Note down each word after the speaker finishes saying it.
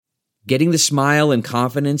Getting the smile and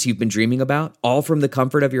confidence you've been dreaming about, all from the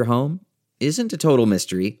comfort of your home, isn't a total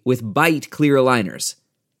mystery with Bite clear aligners.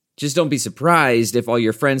 Just don't be surprised if all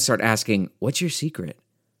your friends start asking, "What's your secret?"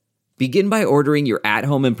 Begin by ordering your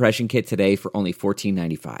at-home impression kit today for only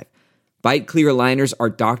 $14.95. Bite clear aligners are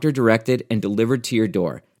doctor-directed and delivered to your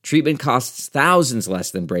door. Treatment costs thousands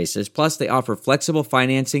less than braces, plus they offer flexible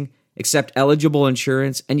financing, accept eligible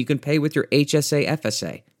insurance, and you can pay with your HSA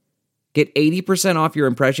FSA. Get 80% off your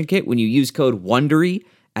impression kit when you use code WONDERY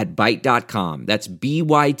at Byte.com. That's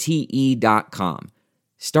BYTE.com.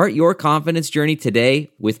 Start your confidence journey today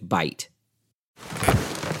with Byte.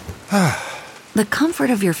 The comfort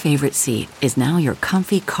of your favorite seat is now your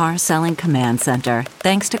comfy car selling command center,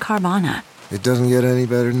 thanks to Carvana. It doesn't get any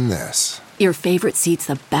better than this. Your favorite seat's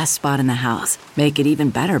the best spot in the house. Make it even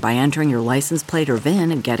better by entering your license plate or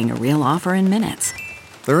VIN and getting a real offer in minutes.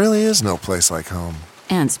 There really is no place like home.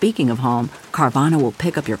 And speaking of home, Carvana will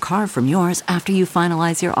pick up your car from yours after you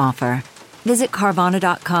finalize your offer. Visit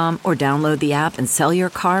Carvana.com or download the app and sell your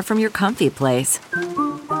car from your comfy place.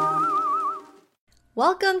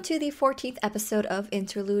 Welcome to the 14th episode of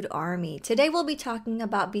Interlude Army. Today we'll be talking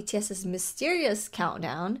about BTS's mysterious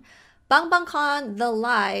countdown, BangBangCon, The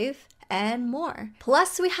Live, and more.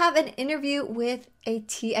 Plus, we have an interview with a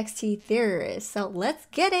TXT theorist, so let's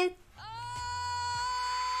get it!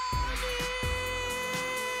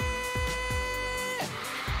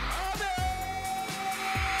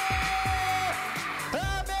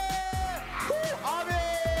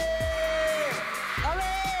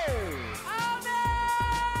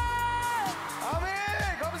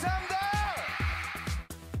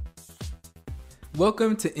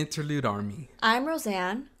 Welcome to Interlude Army. I'm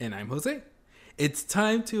Roseanne. And I'm Jose. It's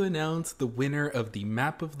time to announce the winner of the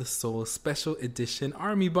Map of the Soul Special Edition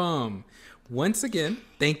Army Bomb. Once again,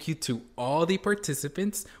 thank you to all the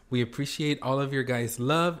participants. We appreciate all of your guys'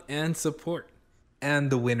 love and support.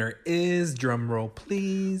 And the winner is, drumroll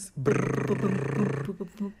please,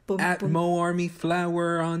 at Mo Army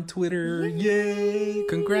Flower on Twitter. Yay!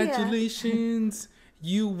 Congratulations!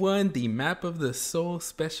 You won the Map of the Soul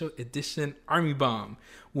Special Edition Army Bomb.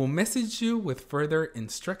 We'll message you with further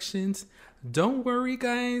instructions. Don't worry,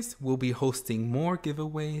 guys. We'll be hosting more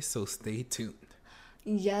giveaways, so stay tuned.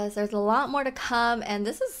 Yes, there's a lot more to come, and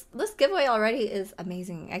this giveaway already is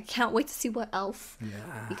amazing. I can't wait to see what else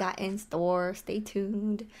we got in store. Stay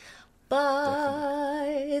tuned.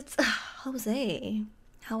 But Jose,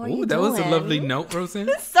 how are you doing? That was a lovely note, Roseanne.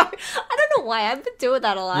 Sorry, I don't know why. I've been doing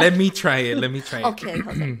that a lot. Let me try it. Okay,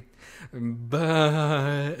 Jose.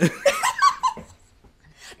 But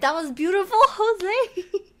that was beautiful, Jose.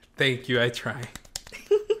 Thank you. I try.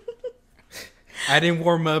 I didn't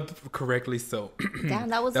warm up correctly, so damn,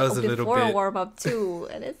 that was a little before bit. a warm up too,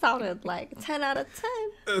 and it sounded like 10 out of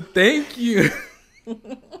 10. Thank you.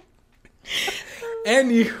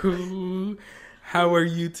 Anywho, how are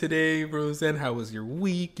you today, Roseanne? How was your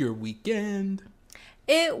week, your weekend?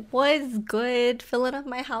 It was good. Filling up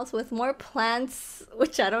my house with more plants,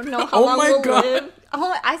 which I don't know how long will live.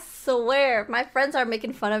 Oh, I swear, my friends are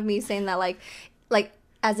making fun of me, saying that like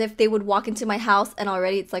as if they would walk into my house and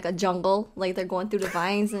already it's like a jungle, like they're going through the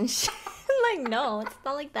vines and shit. Like, no, it's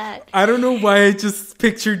not like that. I don't know why I just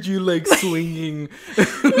pictured you like swinging,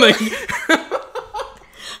 like.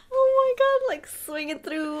 Oh my god, like swinging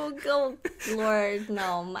through. Oh Lord,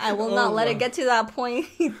 no, I will not let it get to that point.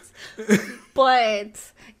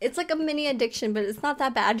 But it's like a mini addiction, but it's not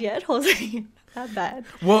that bad yet, Jose. Not bad.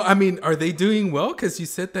 Well, I mean, are they doing well? Because you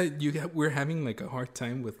said that we're having like a hard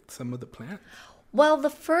time with some of the plants. Well, the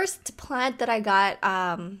first plant that I got,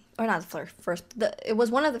 or not the first, it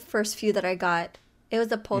was one of the first few that I got. It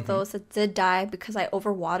was a pothos. It did die because I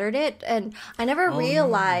overwatered it. And I never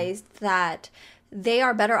realized that they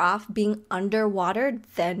are better off being underwatered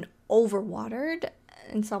than overwatered.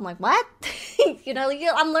 And so I'm like, what?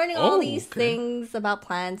 I'm learning all these things about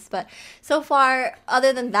plants. But so far,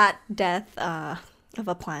 other than that death of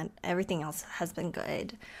a plant, everything else has been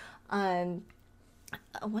good.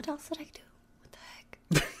 What else did I do?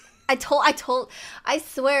 I told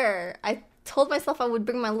myself I would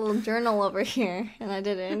bring my little journal over here, and I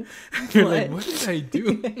didn't. You're like, what did I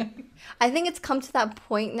do? I think it's come to that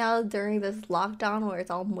point now during this lockdown where it's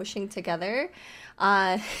all mushing together.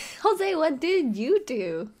 Jose, what did you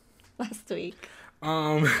do last week?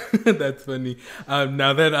 That's funny.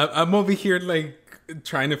 Now that I'm over here, like,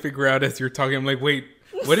 trying to figure out as you're talking, I'm like, wait,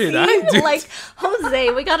 what did I do? Like,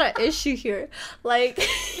 Jose, we got an issue here. Like...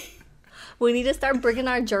 We need to start bringing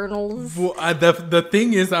our journals. Well, the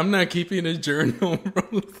thing is, I'm not keeping a journal,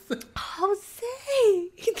 Rose. Jose!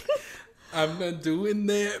 I'm not doing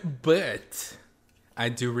that, but I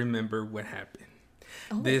do remember what happened.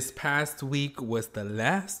 This past week was the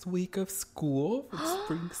last week of school for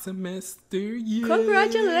spring semester. Yay.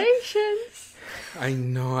 Congratulations. I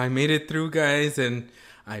know. I made it through, guys, and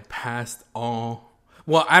I passed all.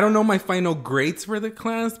 Well, I don't know my final grades for the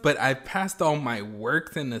class, but I passed all my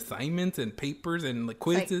works and assignments and papers and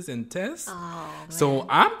quizzes and tests. Oh, man. So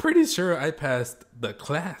I'm pretty sure I passed the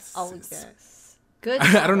class. Oh, yes. Good.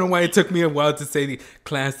 I don't know why it took me a while to say the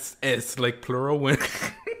class S, like plural. When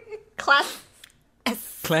Class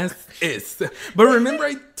S. But remember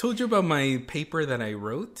I told you about my paper that I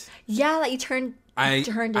wrote? Yeah, that you turned I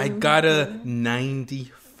got a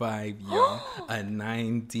 95, y'all. A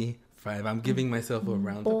 95. I'm giving myself a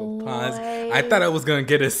round of applause. I thought I was going to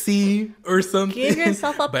get a C or something. Give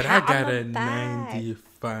yourself a but pat I got on a the back.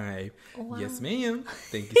 95. Wow. Yes, ma'am.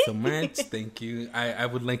 Thank you so much. Thank you. I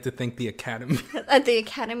would like to thank the Academy. At the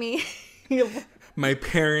Academy. My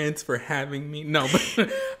parents for having me. No,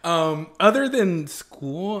 but other than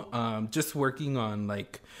school, just working on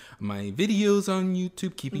like my videos on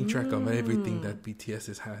YouTube, keeping track of everything that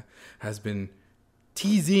BTS has been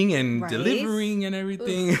teasing and delivering and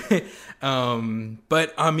everything.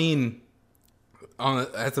 But I mean,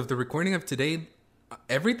 as of the recording of today,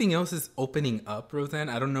 everything else is opening up, Roseanne.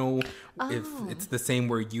 I don't know if it's the same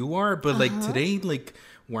where you are, but like today, like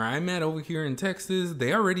where I'm at over here in Texas,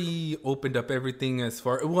 they already opened up everything as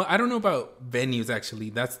far. Well, I don't know about venues actually.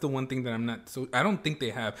 That's the one thing that I'm not so. I don't think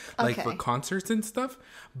they have like for concerts and stuff.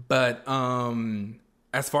 But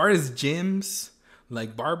as far as gyms,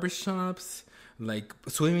 like barbershops, like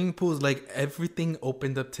swimming pools, like everything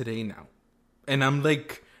opened up today now, and I'm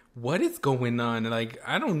like, what is going on? Like,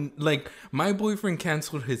 I don't, like, my boyfriend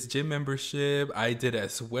canceled his gym membership. I did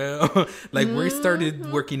as well. Like, we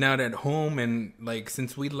started working out at home, and, like,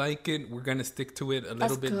 since we like it, we're going to stick to it a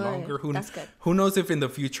little bit longer. Who knows if in the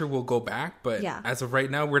future we'll go back, but as of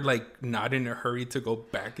right now, we're, like, not in a hurry to go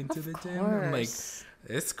back into the gym. I'm like,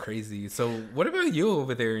 it's crazy. So, what about you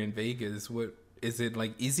over there in Vegas? What is it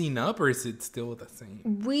like easing up, or is it still the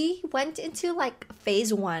same? We went into like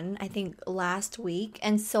phase 1, I think, last week.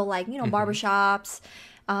 And so like, you know, barbershops,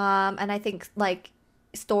 and I think like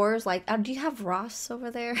stores, like, do you have Ross over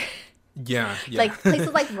there? Yeah. Like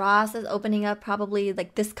places like Ross is opening up probably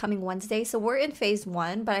like this coming Wednesday. So we're in phase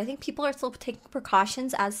 1, but I think people are still taking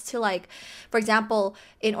precautions as to like, for example,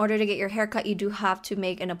 in order to get your hair cut, you do have to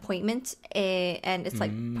make an appointment, and it's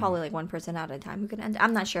like probably like one person at a time who can enter.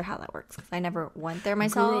 I'm not sure how that works because I never went there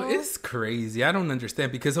myself. Girl, it's crazy. I don't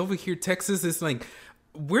understand because over here, Texas is like,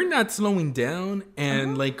 we're not slowing down,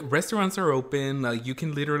 and like restaurants are open. Like you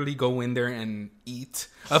can literally go in there and eat.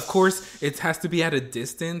 Of course, it has to be at a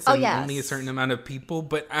distance and only a certain amount of people.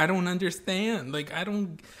 But I don't understand. Like I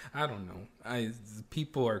don't know.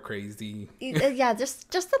 People are crazy. Yeah,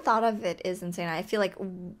 just the thought of it is insane. I feel like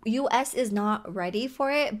US is not ready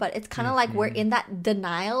for it, but it's kind of like we're in that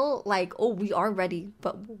denial. Like, oh, we are ready,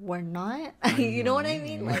 but we're not. You know what I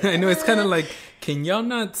mean? Like, I know it's kind of like, can y'all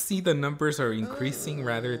not see the numbers are increasing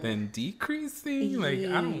rather than decreasing? Like,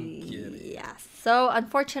 I don't get it. Yeah. So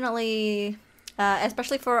unfortunately,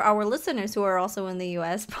 especially for our listeners who are also in the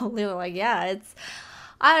US, probably like, yeah, it's,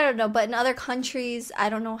 I don't know, but in other countries, I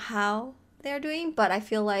don't know how they're doing, but I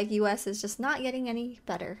feel like US is just not getting any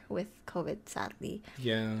better with COVID, sadly.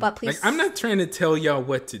 Yeah. But please, like, I'm not trying to tell y'all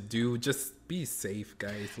what to do. Just be safe,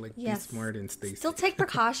 guys. Like, be smart and stay Still safe. take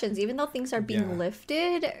precautions, even though things are being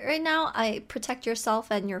lifted right now. I protect yourself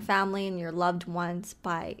and your family and your loved ones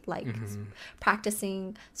by like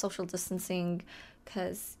practicing social distancing.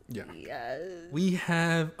 Because we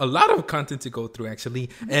have a lot of content to go through, actually.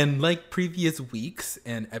 And like previous weeks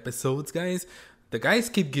and episodes, guys, the guys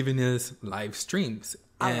keep giving us live streams.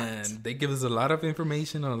 And they give us a lot of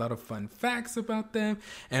information and a lot of fun facts about them.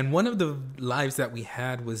 And one of the lives that we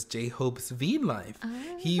had was J-Hope's V Live.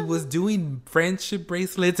 He was doing friendship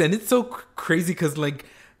bracelets. And it's so crazy because, like,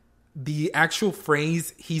 the actual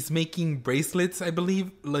phrase, he's making bracelets, I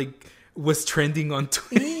believe, like, was trending on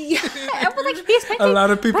Twitter. Yeah, like, a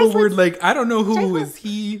lot of people were like, I don't know who is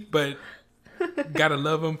he, but gotta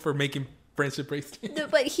love him for making friendship bracelets.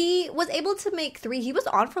 But he was able to make 3. He was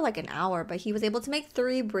on for like an hour, but he was able to make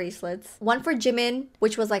 3 bracelets. One for Jimin,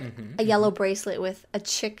 which was like a yellow bracelet with a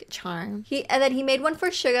chick charm. And then he made one for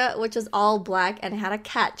Suga, which was all black and had a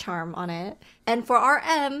cat charm on it. And for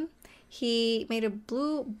RM, he made a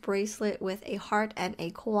blue bracelet with a heart and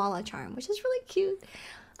a koala charm, which is really cute.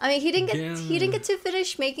 I mean, he didn't get to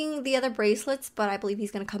finish making the other bracelets, but I believe he's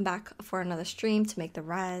gonna come back for another stream to make the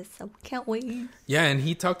rest. So can't wait. Yeah, and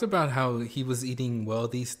he talked about how he was eating well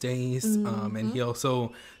these days, and he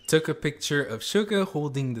also took a picture of Suga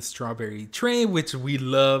holding the strawberry tray, which we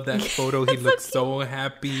love that photo. He looked so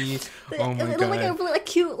happy. Oh my god! It looked like a really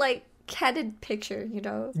cute, like candid picture, you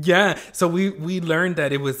know? Yeah. So we learned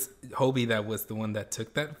that it was Hobie that was the one that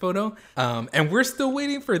took that photo, and we're still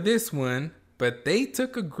waiting for this one. But they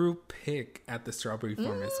took a group pic at the Strawberry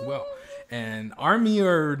Farm as well. And ARMY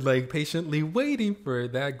are like patiently waiting for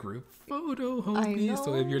that group photo, Hobie.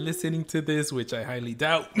 So if you're listening to this, which I highly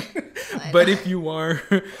doubt, but if you are,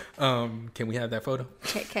 can we have that photo?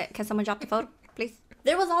 Can someone drop the photo, please?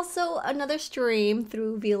 There was also another stream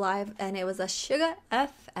through V Live, and it was a Suga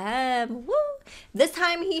FM. Woo! This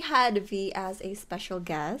time he had V as a special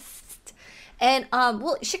guest. And,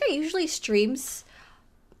 Suga usually streams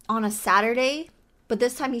on a Saturday, but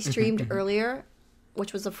this time he streamed earlier,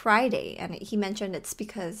 which was a Friday, and he mentioned it's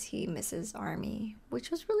because he misses ARMY,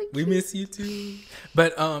 which was really cute. We miss you too.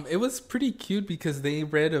 But it was pretty cute because they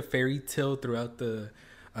read a fairy tale throughout the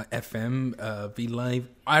FM V Live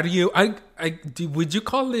audio. Would you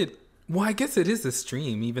call it? Well, I guess it is a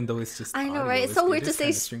stream, even though it's just. I know, audio. right? It's so weird to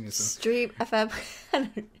say stream FM.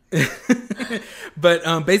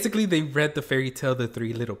 But basically, they read the fairy tale, The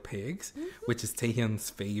Three Little Pigs, which is Taehyun's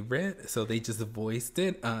favorite. So they just voiced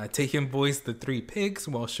it. Taehyun voiced the three pigs,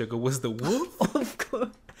 while Suga was the wolf. Of course.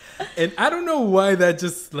 And I don't know why that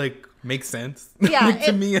just like makes sense. Yeah,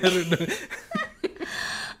 to me, I don't know.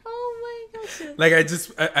 Oh my gosh! Like I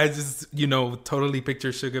just totally picture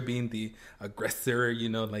Suga being the aggressor.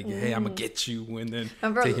 Like hey, I'm gonna get you, and then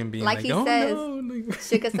Taehyun being like he oh says, no.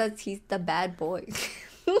 Suga says he's the bad boy.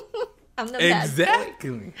 I'm the exactly.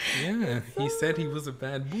 bad boy. Yeah, he said he was a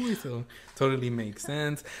bad boy, so totally makes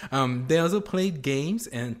sense. They also played games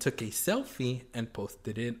and took a selfie and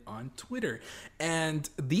posted it on Twitter. And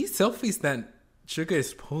these selfies that Suga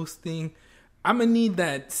is posting, I'm gonna need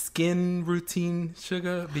that skin routine,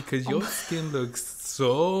 Suga, because your skin looks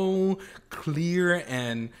so clear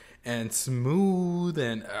and smooth,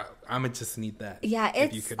 and I'm gonna just need that. Yeah,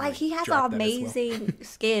 it's like he has amazing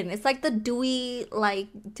skin. It's like the dewy,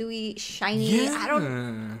 shiny.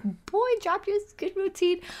 Yeah. Boy, drop your skin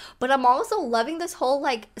routine. But I'm also loving this whole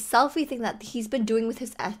like selfie thing that he's been doing with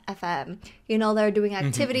his FM. They're doing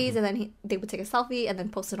activities, and then they would take a selfie and then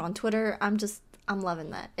post it on Twitter. I'm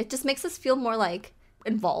loving that. It just makes us feel more like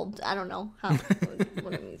involved. I don't know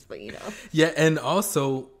what it means, but Yeah, and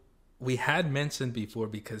also we had mentioned before,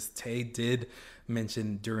 because Tay did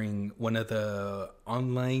mention during one of the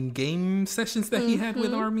online game sessions that he had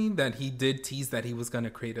with ARMY that he did tease that he was going to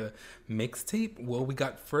create a mixtape. Well, we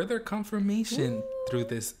got further confirmation through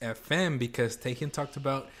this FM, because Taehyun talked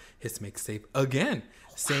about his mixtape again,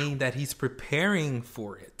 saying that he's preparing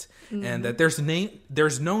for it. And that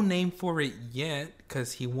there's no name for it yet,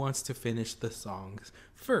 because he wants to finish the songs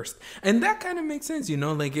first. And that kind of makes sense,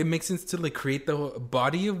 like it makes sense to like create the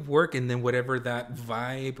body of work, and then whatever that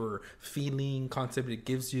vibe or feeling concept it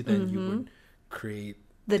gives you, then you would create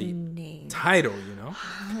the name title.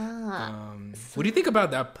 What do you think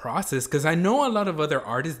about that process? Because I know a lot of other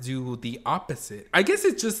artists do the opposite. I guess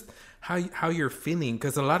it's just how you're feeling,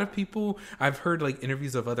 because a lot of people, I've heard like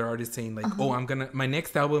interviews of other artists saying like my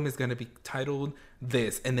next album is gonna be titled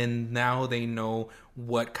this, and then now they know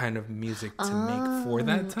what kind of music to make for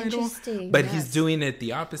that title. But he's doing it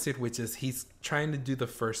the opposite, which is he's trying to do the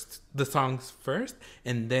songs first,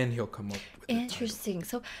 and then he'll come up with interesting.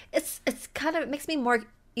 So it's kind of, it makes me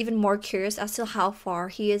even more curious as to how far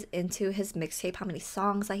he is into his mixtape, how many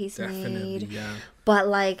songs that he's made. Yeah. But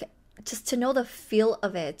like, just to know the feel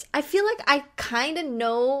of it, I feel like I kind of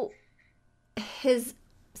know his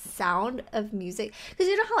sound of music, because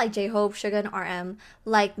you know how like J-Hope, Suga, and RM,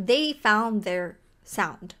 like they found their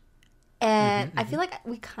sound, and I feel like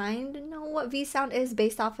we kind of know what V sound is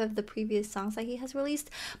based off of the previous songs that he has released.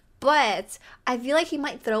 But I feel like he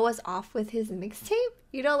might throw us off with his mixtape.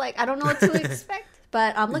 Like I don't know what to expect,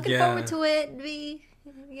 but I'm looking forward to it. V,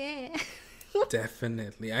 yeah.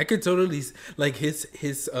 Definitely. I could totally like his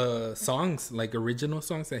songs, like original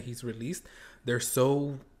songs that he's released, they're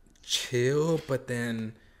so chill, but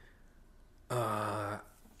then how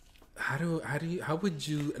would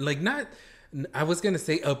you like, not, I was gonna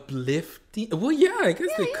say uplifting. Well, yeah, I guess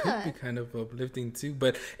they could be kind of uplifting too,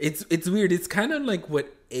 but it's weird. It's kind of like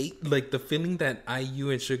like the feeling that IU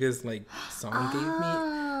and Suga's like song gave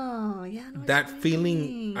me. Oh, yeah. That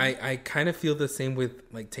feeling, I kind of feel the same with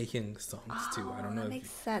like Taehyun songs too. I don't know. That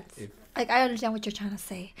makes sense. Like I understand what you're trying to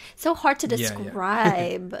say. So hard to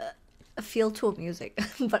describe a feel to a music,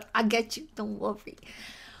 but I get you. Don't worry.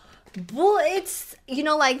 Well, it's,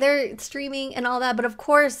 like they're streaming and all that, but of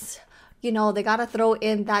course, they gotta throw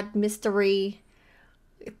in that mystery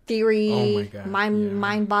theory, Oh my God,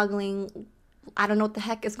 mind-boggling, I don't know what the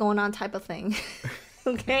heck is going on type of thing.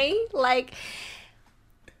 Okay? Like,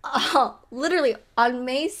 literally on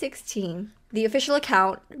May 16th, the official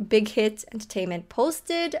account, Big Hit Entertainment,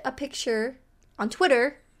 posted a picture on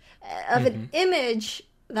Twitter of an image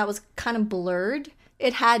that was kind of blurred.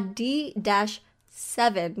 It had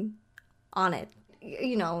D-7 on it.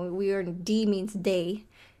 D means day,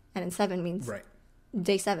 and then 7 means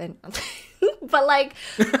day 7. But like,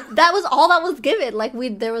 that was all that was given. Like,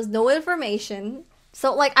 there was no information.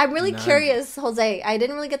 So like, I'm really curious, Jose. I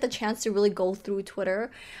didn't really get the chance to really go through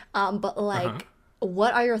Twitter, but like,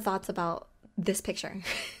 what are your thoughts about this picture?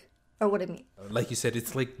 Or what it means? Like you said,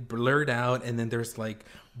 it's like blurred out, and then there's like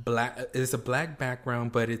it's a black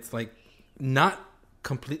background, but it's like not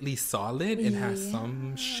completely solid. It has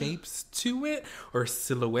some shapes to it, or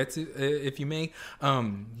silhouettes, if you may.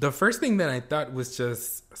 The first thing that I thought was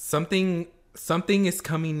just something is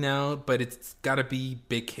coming out, but it's gotta be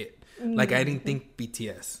Big Hit. Like, I didn't think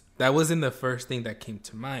BTS. That wasn't the first thing that came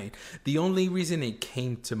to mind. The only reason it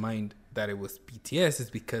came to mind that it was BTS is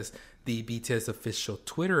because the BTS official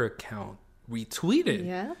Twitter account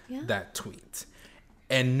retweeted that tweet.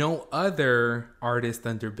 And no other artist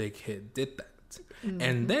under Big Hit did that.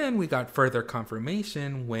 And then we got further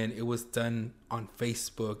confirmation when it was done on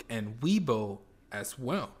Facebook and Weibo as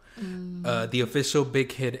well. The official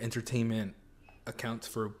Big Hit Entertainment accounts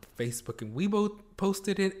for Facebook and Weibo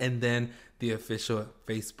posted it, and then the official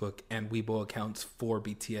Facebook and Weibo accounts for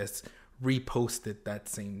BTS reposted that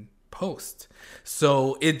same post.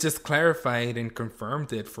 So it just clarified and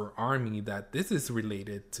confirmed it for ARMY that this is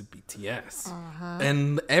related to BTS.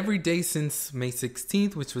 And every day since May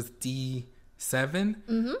 16th, which was D7,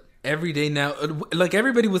 every day now, like,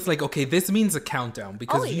 everybody was like, okay, this means a countdown,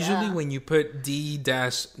 because usually when you put D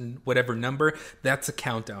dash whatever number, that's a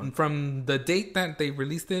countdown from the date that they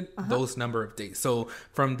released it, those number of days. So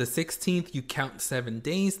from the 16th, you count 7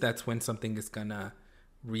 days. That's when something is gonna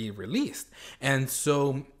re-released. And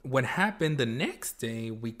so what happened the next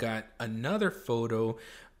day, we got another photo.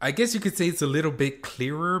 I guess you could say it's a little bit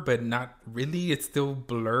clearer, but not really. It's still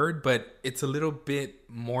blurred, but it's a little bit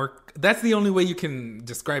more. That's the only way you can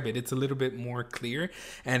describe it. It's a little bit more clear,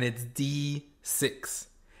 and it's D6.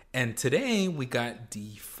 And today we got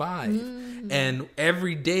D5. And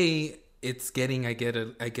every day it's getting, I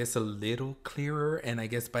guess, a little clearer. And I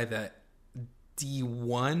guess by the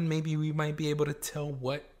D1, maybe we might be able to tell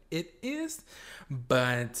what it is.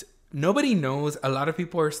 But nobody knows. A lot of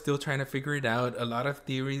people are still trying to figure it out. A lot of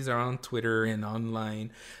theories are on Twitter and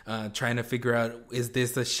online, trying to figure out, is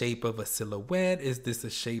this a shape of a silhouette? Is this a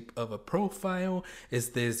shape of a profile?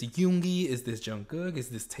 Is this Yoongi? Is this Jungkook? Is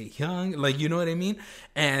this Taehyung? Like, you know what I mean?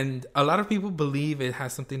 And a lot of people believe it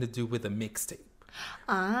has something to do with a mixtape.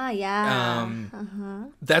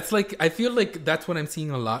 That's like, I feel like that's what I'm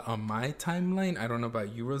seeing a lot on my timeline. I don't know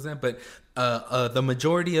about you, Roseanne, but the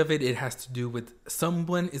majority of it has to do with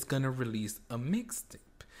someone is gonna release a mixtape.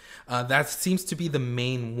 That seems to be the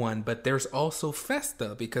main one, but there's also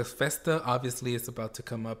Festa, because Festa obviously is about to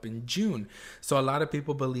come up in June. So a lot of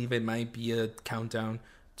people believe it might be a countdown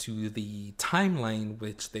to the timeline,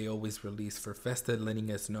 which they always release for Festa,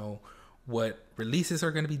 letting us know what releases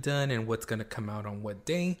are going to be done and what's going to come out on what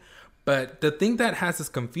day. But the thing that has us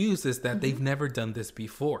confused is that they've never done this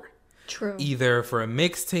before. True. Either for a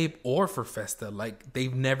mixtape or for Festa. Like,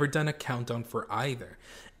 they've never done a countdown for either.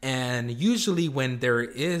 And usually when there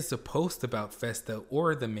is a post about Festa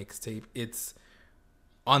or the mixtape, it's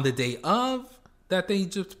on the day of that they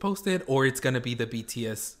just posted, or it's going to be the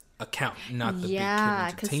BTS account, not the Big Hit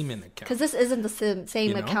Entertainment account. Because this isn't the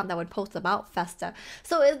same account that would post about Festa.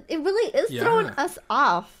 So it really is throwing us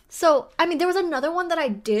off. So, I mean, there was another one that I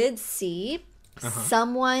did see.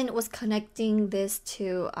 Someone was connecting this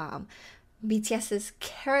to BTS's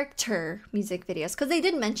character music videos, because they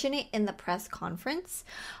did mention it in the press conference,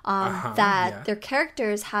 that their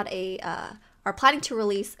characters had are planning to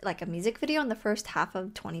release like a music video in the first half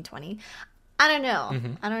of 2020. I don't know.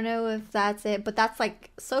 I don't know if that's it, but that's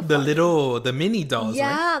like so fun. The mini dolls,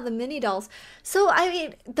 yeah, right? The mini dolls. So, I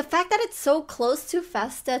mean, the fact that it's so close to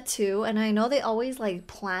Festa too, and I know they always like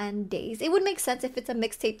plan days. It would make sense if it's a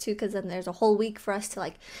mixtape too, because then there's a whole week for us to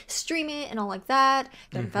like stream it and all like that.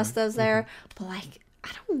 Then Festa's there. But like,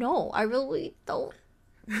 I don't know. I really don't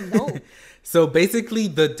No. So basically,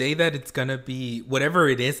 the day that it's gonna be, whatever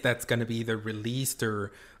it is that's gonna be either released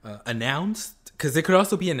or announced, because it could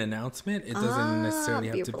also be an announcement. It doesn't necessarily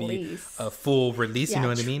have to be a full release. You know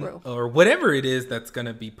what I mean? Or whatever it is that's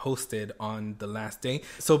gonna be posted on the last day.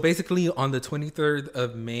 So basically, on the 23rd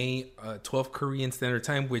of May, 12 Korean Standard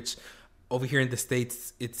Time, which over here in the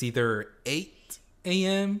States, it's either 8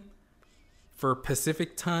 a.m. for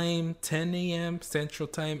Pacific Time, 10 a.m. Central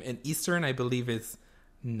Time, and Eastern, I believe, is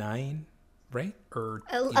 9, right? Or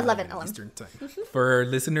 11 Eastern Time. For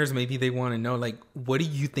listeners, maybe they want to know, like, what do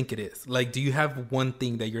you think it is? Like, do you have one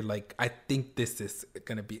thing that you're like, I think this is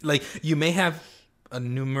going to be... Like, you may have a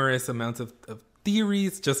numerous amounts of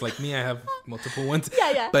theories, just like me. I have multiple ones.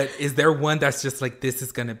 Yeah. But is there one that's just like, this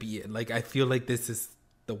is going to be it? Like, I feel like this is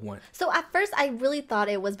the one. So at first I really thought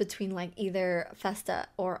it was between like either Festa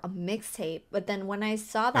or a mixtape, but then when I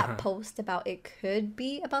saw that post about it could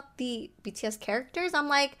be about the BTS characters, I'm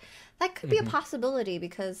like, that could be a possibility,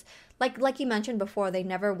 because like you mentioned before, they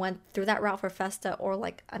never went through that route for Festa or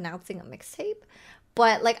like announcing a mixtape.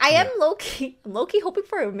 But like I am low-key hoping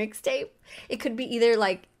for a mixtape. It could be either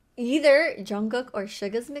Jungkook or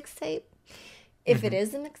Suga's mixtape, if it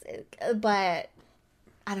is a mixtape, but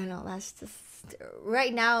I don't know, that's just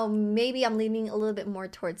right now, maybe I'm leaning a little bit more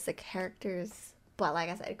towards the characters, but like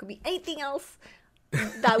I said, it could be anything else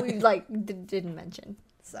that we like didn't mention.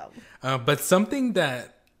 So, but something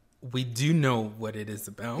that we do know what it is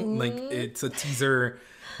about, like it's a teaser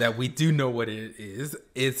that we do know what it is.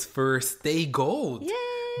 It's for Stay Gold,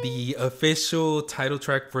 the official title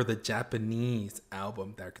track for the Japanese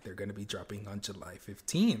album that they're going to be dropping on July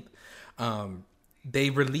 15th.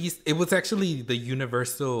 They released, it was actually the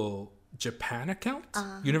Universal Japan account,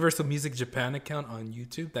 Universal Music Japan account on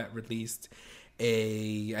YouTube that released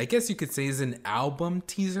I guess you could say is an album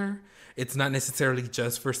teaser. It's not necessarily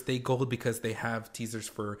just for Stay Gold, because they have teasers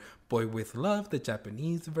for Boy With Love, the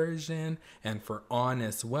Japanese version, and for On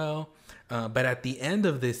as well. But at the end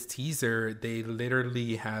of this teaser, they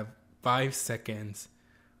literally have 5 seconds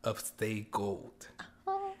of Stay Gold.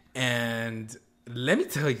 And let me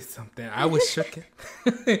tell you something. I was shook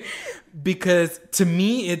because to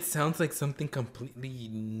me, it sounds like something completely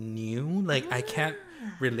new. Like I can't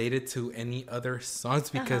relate it to any other songs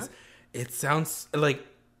because it sounds like,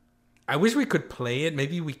 I wish we could play it.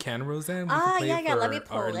 Maybe we can, Roseanne. We can play it for let me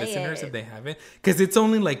play our listeners if they haven't, because it's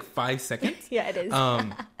only like 5 seconds. Yeah, it is.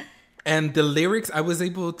 And the lyrics, I was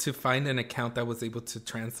able to find an account that was able to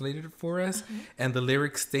translate it for us, and the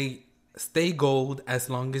lyrics stay gold as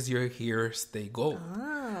long as you're here, stay gold.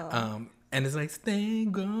 And it's like, stay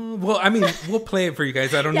gold. Well, I mean, we'll play it for you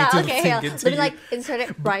guys. I don't need to sing it to Let me you. like insert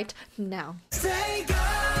it right now. Stay gold.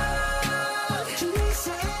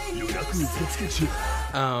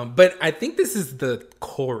 But I think this is the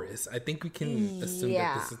chorus. I think we can assume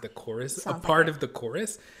that this is the chorus, a part of the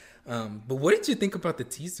chorus. But what did you think about the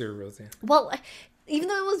teaser, Roseanne? Well, even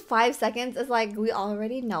though it was 5 seconds, it's like we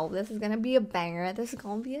already know this is gonna be a banger. This is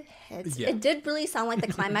gonna be a hit. Yeah. It did really sound like the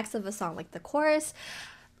climax of a song, like the chorus.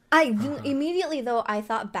 Immediately though, I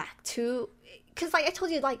thought back to, because like I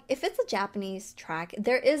told you, like if it's a Japanese track,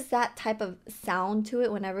 there is that type of sound to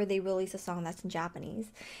it whenever they release a song that's in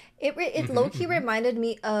Japanese. It low-key reminded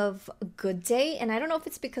me of Good Day, and I don't know if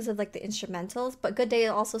it's because of like the instrumentals, but Good Day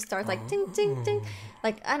also starts like ding ding ding,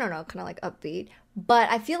 like I don't know, kind of like upbeat.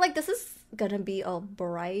 But I feel like this is gonna be a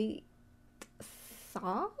bright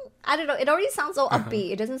song. I don't know. It already sounds so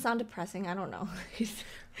upbeat. It doesn't sound depressing. I don't know.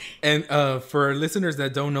 And for listeners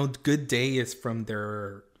that don't know, Good Day is from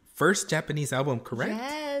their first Japanese album, correct?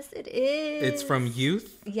 Yes, it is. It's from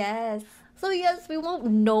Youth? Yes. So yes, we won't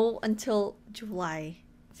know until July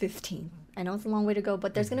 15th. I know it's a long way to go,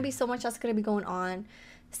 but there's going to be so much that's going to be going on.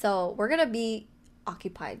 So we're going to be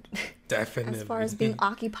occupied. Definitely. As far as being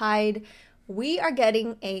occupied, we are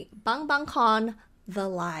getting a Bang Bang Con The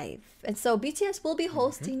Live. And so BTS will be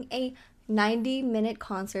hosting a 90-minute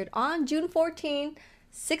concert on June 14th,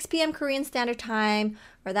 6 p.m. Korean Standard Time,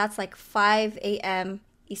 or that's like 5 a.m.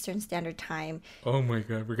 Eastern Standard Time. Oh my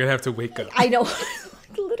God, we're going to have to wake up. I know,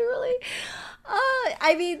 literally.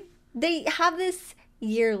 I mean, they have this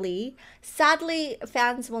yearly. Sadly,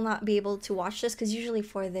 fans will not be able to watch this because usually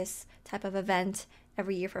for this type of event,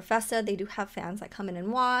 every year for Festa, they do have fans that come in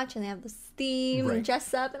and watch, and they have this theme and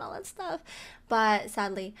dress up and all that stuff. But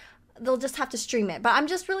sadly, they'll just have to stream it. But I'm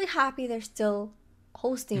just really happy they're still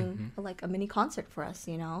hosting like a mini concert for us,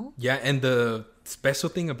 you know? Yeah, and the special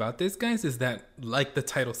thing about this, guys, is that like the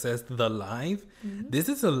title says, The Live, this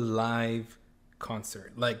is a live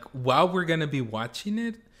concert. Like while we're gonna be watching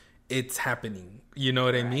it, it's happening. You know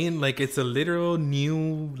what I mean? Like it's a literal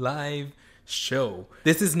new live show.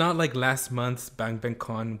 This is not like last month's Bang Bang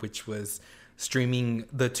Con, which was streaming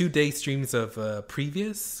the 2-day streams of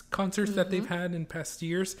previous concerts that they've had in past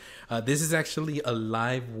years. This is actually a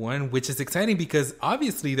live one, which is exciting because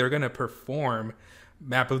obviously they're going to perform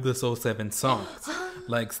Map of the Soul 7 songs.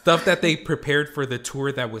 Like stuff that they prepared for the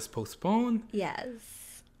tour that was postponed.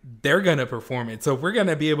 Yes. They're going to perform it. So we're going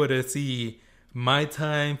to be able to see My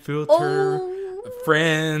Time, Filter,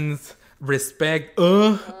 Friends, Respect.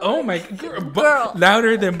 Oh my girl.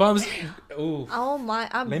 Louder than bombs. Ooh. Oh my.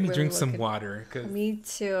 Let me really drink some water. Me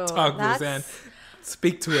too. Talk, Roseanne.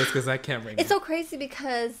 Speak to us because I can't right now. It's so crazy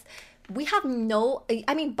because we have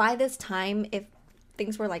I mean, by this time, if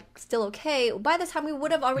things were like still okay, by this time we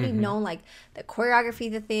would have already known like the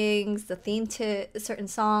choreography to things, the theme to certain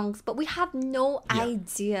songs, but we have no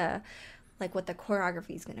idea like what the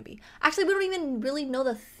choreography is going to be. Actually, we don't even really know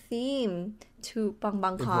the theme to Bang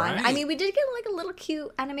Bang Con. Right. I mean, we did get like a little cute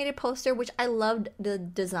animated poster, which I loved the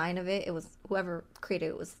design of it. It was whoever created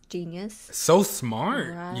it was genius. So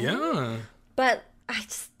smart. Right? Yeah. But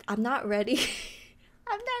I'm not ready.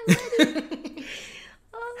 I'm not ready.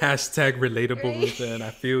 Hashtag relatable, Roseanne. I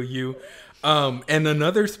feel you. And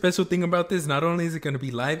another special thing about this, not only is it going to be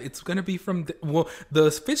live, it's going to be from the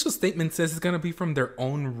official statement says it's going to be from their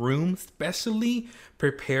own room, specially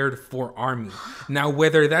prepared for ARMY. Now,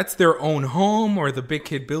 whether that's their own home or the Big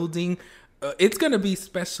Kid building, it's going to be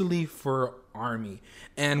specially for ARMY.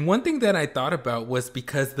 And one thing that I thought about was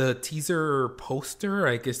because the teaser poster,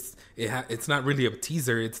 I guess it's not really a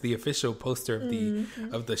teaser, it's the official poster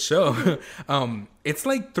of the show. It's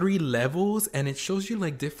like 3 levels and it shows you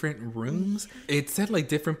like different rooms. It's at like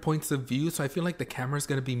different points of view, so I feel like the camera's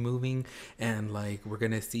gonna be moving and like we're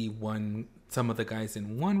gonna see some of the guys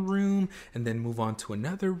in one room and then move on to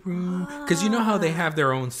another room, because you know how they have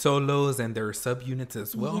their own solos and their subunits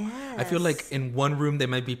as well. Yes. I feel like in one room they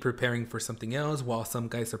might be preparing for something else while some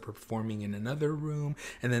guys are performing in another room,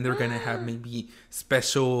 and then they're gonna have maybe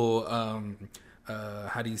special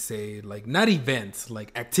how do you say, like not events,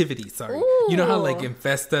 like activities, sorry. Ooh. You know how like in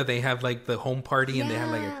Festa they have like the home party and they have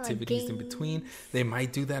like Yeah, activities like in between. They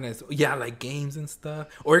might do that as like games and stuff,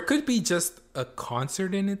 or it could be just a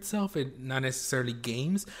concert in itself and not necessarily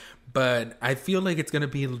games. But I feel like it's gonna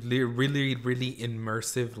be really really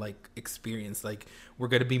immersive like experience. Like we're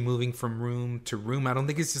gonna be moving from room to room. I don't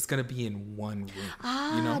think it's just gonna be in one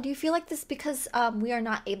room. You know? Do you feel like this because we are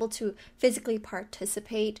not able to physically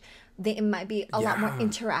participate? It might be a lot more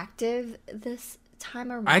interactive this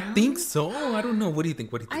time around. I think so. I don't know. What do you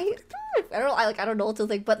think? I don't know what to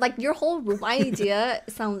think, but like your whole room idea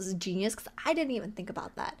sounds genius because I didn't even think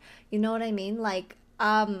about that. You know what I mean? Like,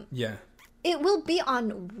 it will be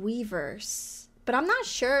on Weverse, but I'm not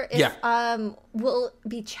sure if we'll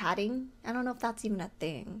be chatting. I don't know if that's even a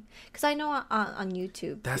thing because I know on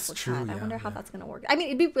YouTube that's people true. chat. I wonder how that's gonna work. I mean,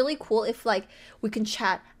 it'd be really cool if like we can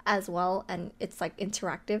chat as well and it's like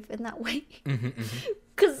interactive in that way.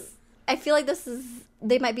 Because I feel like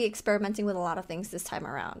they might be experimenting with a lot of things this time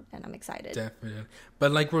around, and I'm excited. Definitely.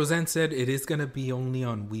 But like Roseanne said, it is gonna be only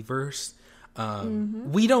on Weverse.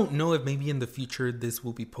 We don't know if maybe in the future this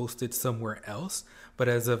will be posted somewhere else, but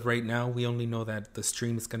as of right now we only know that the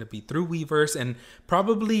stream is going to be through Weverse, and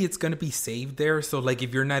probably it's going to be saved there. So like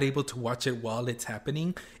if you're not able to watch it while it's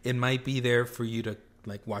happening, it might be there for you to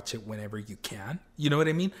like watch it whenever you can. You know what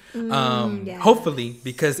I mean? Hopefully,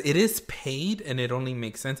 because it is paid and it only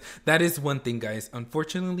makes sense. That is one thing, guys.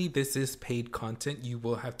 Unfortunately, this is paid content. You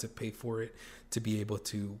will have to pay for it to be able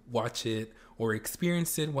to watch it or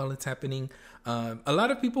experience it while it's happening. A lot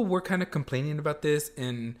of people were kind of complaining about this,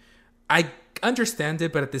 and I understand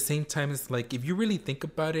it, but at the same time, it's like, if you really think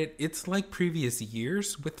about it, it's like previous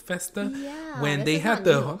years with Festa. When they had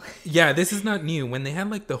this is not new. When they had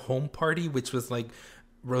like the home party, which was like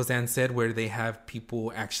Roseanne said, where they have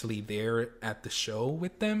people actually there at the show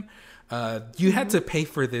with them. You had to pay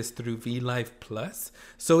for this through VLive Plus.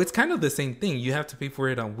 So it's kind of the same thing. You have to pay for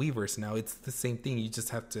it on Weverse now. It's the same thing. You just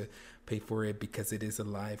have to pay for it because it is a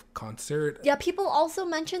live concert. Yeah, people also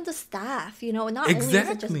mentioned the staff, you know, not only is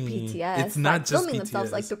it just BTS. It's not like, just filming BTS.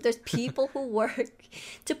 themselves. Like there's people who work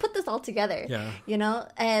to put this all together. Yeah. You know,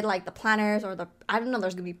 and like the planners or I don't know,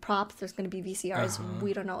 there's gonna be props, there's gonna be VCRs.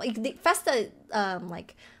 We don't know. Like the Festa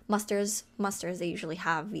like musters, they usually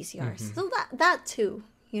have VCRs. So that too.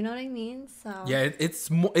 You know what I mean? So yeah, it's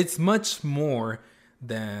much more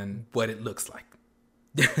than what it looks like.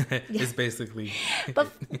 It's basically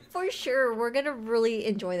but for sure we're gonna really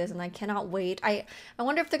enjoy this, and I cannot wait. I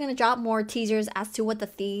wonder if they're gonna drop more teasers as to what the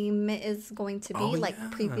theme is going to be, like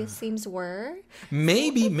previous themes were.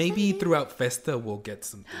 Maybe throughout Festa we'll get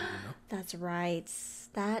something, you know. That's right.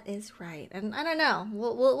 That is right. And I don't know.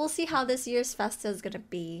 We'll see how this year's festa is going to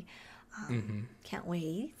be. Can't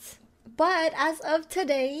wait. But as of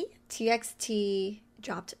today, TXT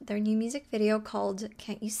dropped their new music video called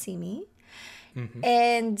Can't You See Me?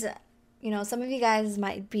 And, you know, some of you guys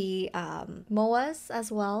might be MOAs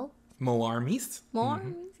as well. Mo Armies.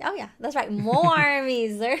 Armies. Oh, yeah, that's right. Mo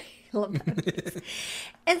Armies.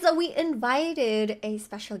 And so we invited a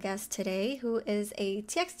special guest today who is a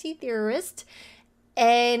TXT theorist.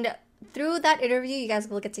 And through that interview, you guys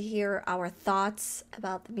will get to hear our thoughts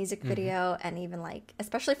about the music video and even like,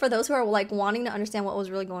 especially for those who are like wanting to understand what was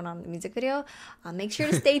really going on in the music video, make sure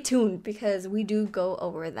to stay tuned because we do go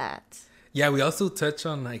over that. Yeah, we also touch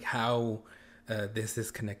on like how this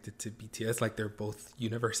is connected to BTS. Like their both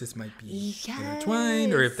universes might be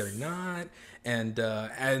intertwined, or if they're not. And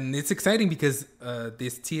it's exciting because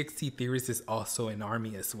this TXT theorist is also an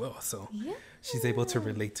ARMY as well. So she's able to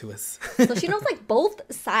relate to us. So she knows like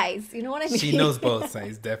both sides. You know what I mean? She knows both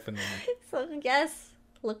sides, definitely. So yes,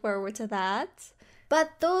 look forward to that.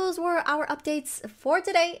 But those were our updates for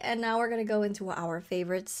today. And now we're going to go into our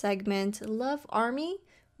favorite segment, Love Army,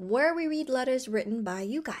 where we read letters written by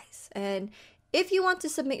you guys. And if you want to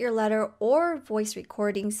submit your letter or voice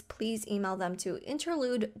recordings, please email them to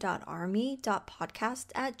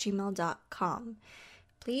interlude.army.podcast@gmail.com.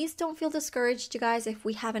 Please don't feel discouraged, you guys, if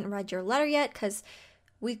we haven't read your letter yet, because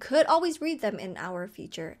we could always read them in our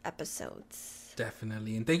future episodes.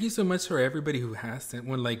 Definitely. And thank you so much for everybody who has sent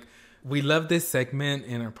one. Like, we love this segment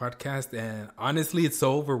in our podcast, and honestly, it's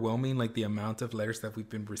so overwhelming, like the amount of letters that we've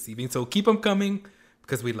been receiving. So keep them coming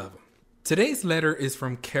because we love them. Today's letter is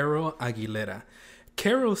from Carol Aguilera.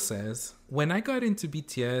 Carol says, when I got into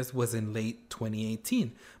BTS was in late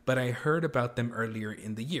 2018, but I heard about them earlier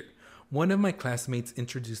in the year. One of my classmates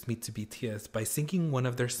introduced me to BTS by singing one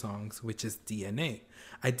of their songs, which is DNA.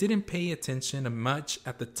 I didn't pay attention much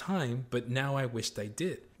at the time, but now I wished I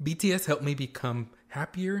did. BTS helped me become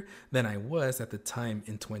happier than I was at the time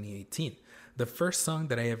in 2018. The first song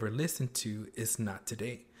that I ever listened to is Not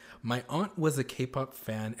Today. My aunt was a K-pop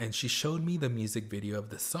fan and she showed me the music video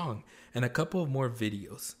of the song and a couple of more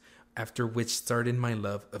videos, after which started my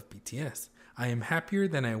love of BTS. I am happier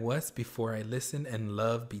than I was before I listened and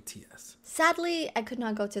love BTS. Sadly, I could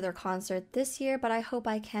not go to their concert this year, but I hope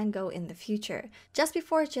I can go in the future. Just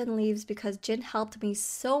before Jin leaves, because Jin helped me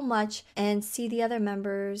so much and see the other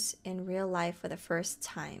members in real life for the first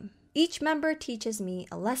time. Each member teaches me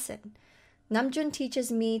a lesson. Namjoon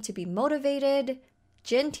teaches me to be motivated.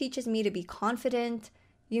 Jin teaches me to be confident.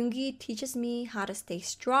 Yoongi teaches me how to stay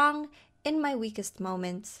strong in my weakest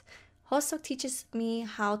moments. Hoseok teaches me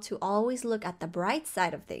how to always look at the bright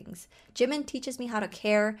side of things. Jimin teaches me how to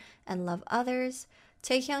care and love others.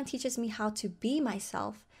 Taehyung teaches me how to be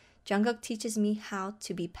myself. Jungkook teaches me how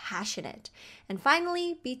to be passionate. And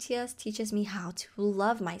finally, BTS teaches me how to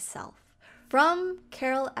love myself. From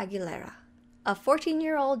Carol Aguilera, a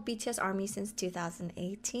 14-year-old BTS ARMY since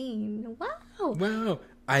 2018. Wow.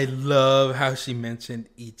 I love how she mentioned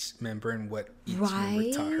each member and what each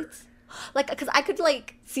member taught her. Like, because I could,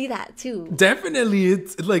 like, see that, too. Definitely.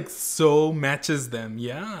 It's, like, so matches them.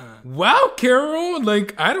 Yeah. Wow, Carol.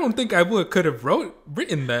 Like, I don't think I could have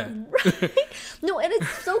written that. Right? No, and it's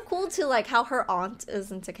so cool, too, like, how her aunt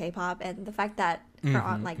is into K-pop and the fact that her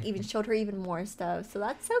aunt, like, even showed her even more stuff. So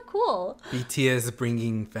that's so cool. BTS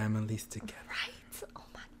bringing families together. Right? Oh,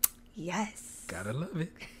 my. Yes. Gotta love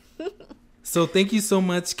it. So thank you so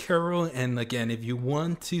much, Carol. And again, if you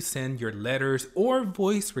want to send your letters or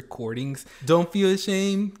voice recordings, don't feel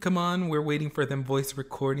ashamed. Come on, we're waiting for them voice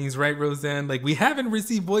recordings, right, Roseanne? Like, we haven't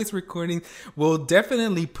received voice recordings. We'll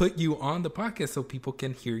definitely put you on the podcast so people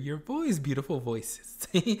can hear your voice, beautiful voices.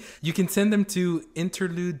 You can send them to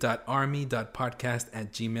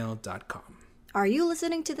interlude.army.podcast@gmail.com. Are you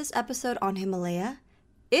listening to this episode on Himalaya?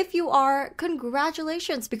 If you are,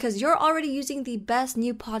 congratulations, because you're already using the best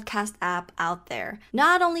new podcast app out there.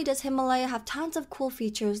 Not only does Himalaya have tons of cool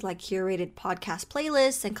features like curated podcast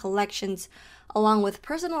playlists and collections, along with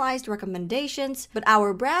personalized recommendations, but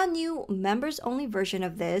our brand new members-only version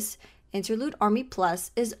of this, Interlude Army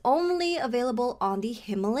Plus, is only available on the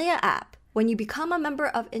Himalaya app. When you become a member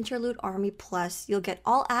of Interlude Army Plus, you'll get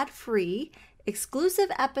all ad-free, exclusive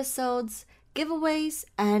episodes, giveaways,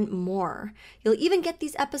 and more. You'll even get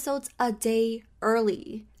these episodes a day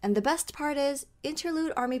early. And the best part is,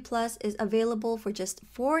 Interlude Army Plus is available for just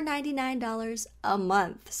 $4.99 a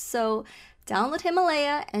month. So download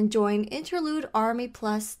Himalaya and join Interlude Army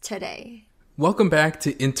Plus today. Welcome back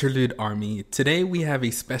to Interlude Army. Today we have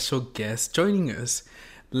a special guest joining us.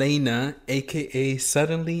 Lena, aka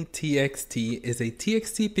Suddenlytxt, is a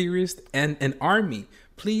TXT theorist and an ARMY.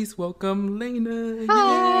 Please welcome Lena.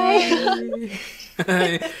 Hi.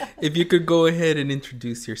 Hi. If you could go ahead and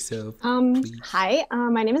introduce yourself, please. Hi,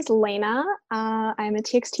 my name is Lena. I'm a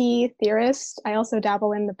TXT theorist. I also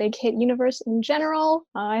dabble in the big hit universe in general.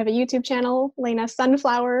 I have a YouTube channel, Lena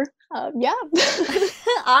Sunflower. Yeah.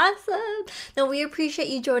 Awesome. No, we appreciate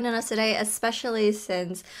you joining us today, especially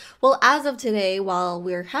since, well, as of today, while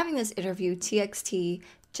we're having this interview, TXT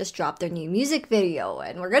just dropped their new music video,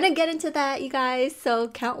 and we're gonna get into that, you guys, so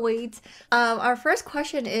can't wait. Our first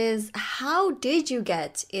question is, how did you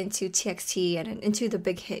get into TXT and into the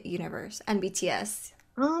big hit universe and BTS?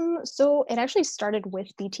 So it actually started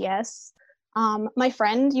with BTS. My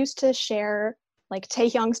friend used to share like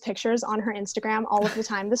Taehyung's pictures on her Instagram all of the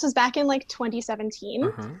time. This was back in like 2017.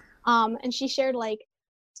 And she shared like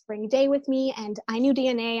Spring Day with me, and I knew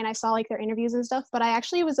DNA and I saw like their interviews and stuff, but I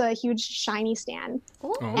actually was a huge SHINee stan.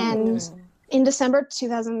 And in December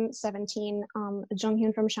 2017,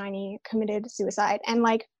 Junghyun from SHINee committed suicide. And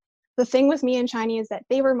like the thing with me and SHINee is that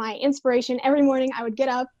they were my inspiration. Every morning I would get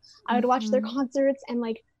up, I would watch their concerts and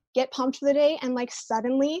like get pumped for the day, and like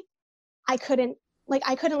suddenly I couldn't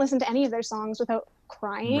listen to any of their songs without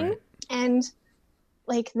crying. Right. And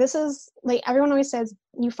like, this is like, everyone always says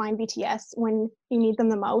you find BTS when you need them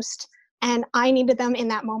the most, and I needed them in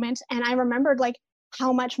that moment. And I remembered like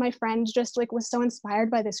how much my friend just like was so inspired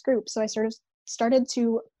by this group, so I sort of started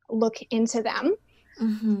to look into them.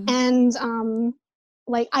 And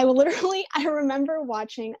like I remember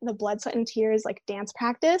watching the Blood, Sweat and Tears like dance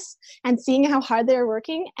practice and seeing how hard they were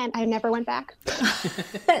working, and I never went back.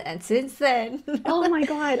 And since then, oh my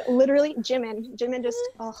god, literally Jimin just,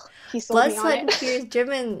 he sold Blood, me on Sweat it. and Tears,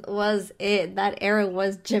 Jimin was it. That era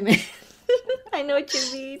was Jimin. I know what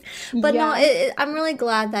you mean. But Yeah. no, I'm really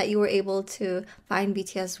glad that you were able to find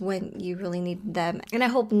BTS when you really needed them. And I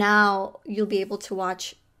hope now you'll be able to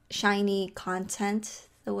watch SHINee content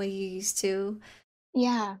the way you used to.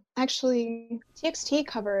 Yeah, actually, TXT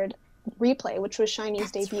covered Replay, which was SHINee's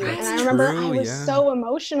debut. right. And I remember True, I was yeah. so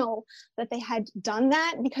emotional that they had done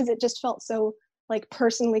that, because it just felt so like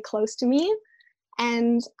personally close to me.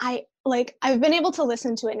 And I've been able to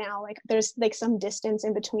listen to it now. Like there's like some distance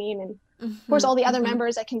in between, and of course all the other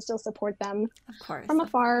members, I can still support them from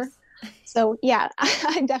afar. So yeah,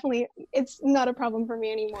 I definitely, it's not a problem for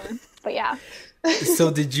me anymore. But yeah. So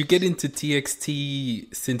did you get into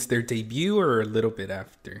TXT since their debut or a little bit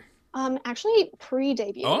after? Actually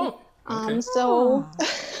pre-debut. Oh, okay. So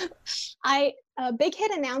Big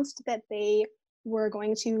Hit announced that they were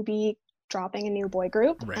going to be dropping a new boy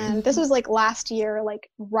group. Right. And this was like last year, like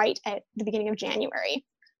right at the beginning of January.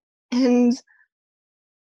 And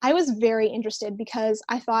I was very interested because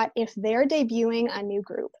I thought, if they're debuting a new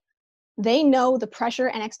group, they know the pressure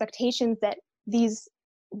and expectations that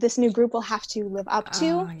this new group will have to live up to.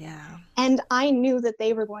 Oh, yeah. And I knew that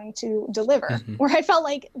they were going to deliver, where I felt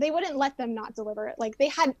like they wouldn't let them not deliver it. Like they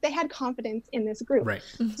had confidence in this group. Right.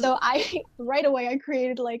 So right away I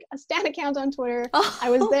created like a stan account on Twitter.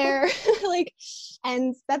 I was there,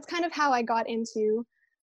 and that's kind of how I got into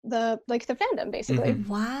the fandom, basically.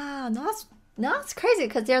 Wow. No, that's crazy,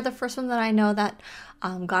 because they're the first one that I know that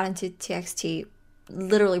got into TXT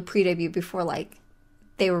literally pre-debut, before like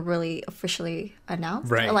they were really officially announced.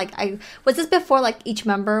 Right. Like was this before like each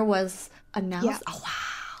member was announced? Yeah. Oh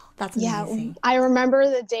wow, that's amazing. I remember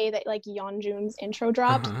the day that like Yeonjun's intro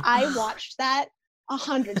dropped. I watched that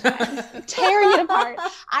 100 times, tearing it apart.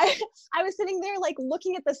 I was sitting there like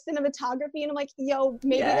looking at the cinematography, and I'm like, yo,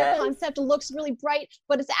 maybe their concept looks really bright,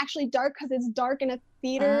 but it's actually dark because it's dark in a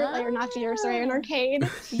theater, or not theater, sorry, an arcade.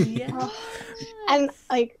 Yeah. And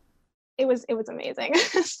like it was amazing.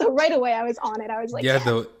 So right away I was on it. I was like,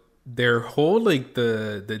 yeah. Their whole like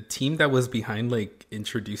the team that was behind like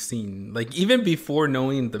introducing, like even before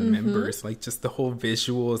knowing the members, like just the whole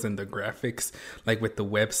visuals and the graphics, like with the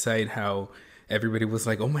website, how everybody was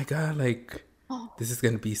like, oh my god, like this is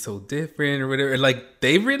gonna be so different or whatever. Like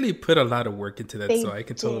they really put a lot of work into that. So I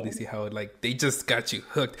can totally see how like they just got you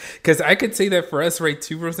hooked. Because I could say that for us, right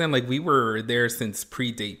too, Roseanne, like we were there since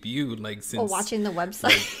pre-debut, like since watching the website.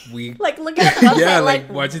 Like, we like looking at the website, yeah, like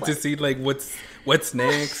watching to see like what's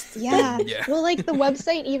next. Yeah. Well, like the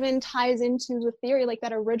website even ties into the theory, like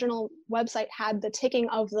that original website had the ticking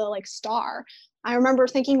of the like star. I remember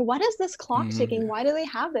thinking, what is this clock ticking? Why do they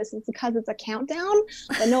have this? It's because it's a countdown.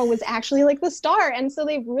 But no, it was actually like the star. And so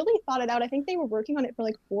they've really thought it out. I think they were working on it for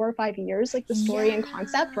like 4 or 5 years, like the story and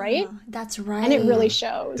concept, right? That's right. And it really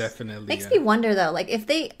shows. Definitely. Makes me wonder though, like if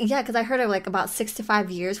they, because I heard of like about 6 to 5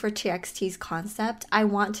 years for TXT's concept. I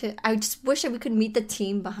just wish that we could meet the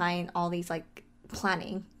team behind all these like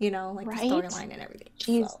planning, you know, like Right? the storyline and everything.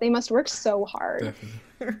 Jeez, So. they must work so hard.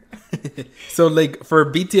 Definitely. So like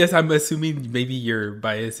for BTS, I'm assuming maybe your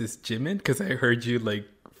bias is Jimin, because I heard you like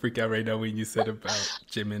freak out right now when you said about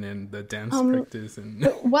Jimin and the dance practice.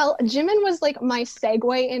 And Well, Jimin was like my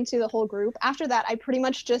segue into the whole group. After that, I pretty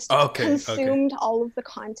much just consumed all of the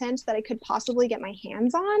content that I could possibly get my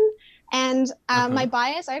hands on. And my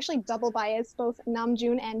bias, I actually double bias both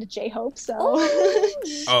Namjoon and J-Hope. So,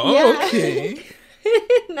 yeah. Okay.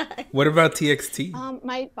 Nice. What about TXT?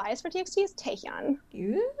 My bias for TXT is Taehyun.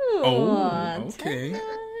 Oh, okay.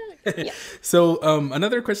 So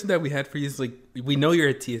another question that we had for you is like, we know you're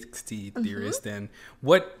a TXT theorist, and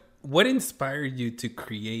what inspired you to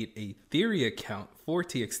create a theory account for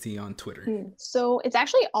TXT on Twitter? So it's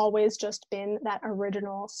actually always just been that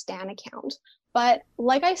original Stan account. But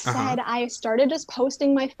like I said, I started just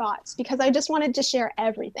posting my thoughts because I just wanted to share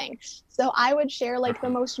everything. So I would share like the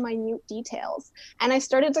most minute details. And I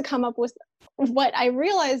started to come up with what I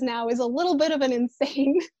realize now is a little bit of an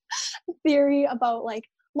insane theory about like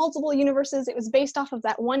multiple universes. It was based off of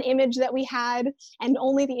that one image that we had and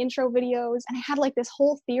only the intro videos. And I had like this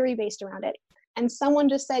whole theory based around it. And someone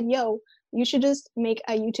just said, yo, you should just make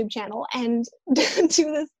a YouTube channel and do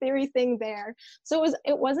this theory thing there. So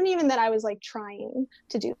it wasn't even that I was like trying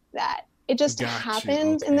to do that. It just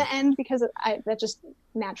happened in the end because that's just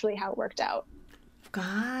naturally how it worked out.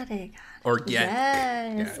 Got it.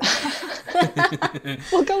 Yes.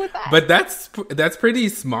 We'll go with that. But that's pretty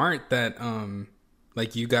smart that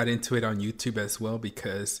like you got into it on YouTube as well,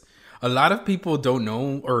 because a lot of people don't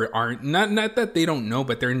know or aren't, not that they don't know,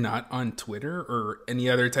 but they're not on Twitter or any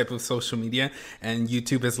other type of social media, and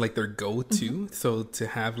YouTube is like their go-to. So to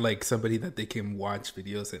have like somebody that they can watch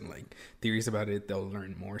videos and like theories about it, they'll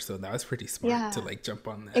learn more. So that was pretty smart to like jump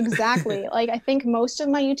on that. Exactly. Like I think most of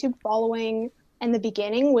my YouTube following in the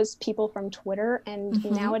beginning was people from Twitter, and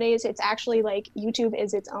nowadays it's actually like YouTube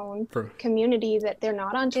is its own community that they're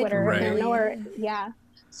not on Twitter. Right. They're nowhere. Yeah.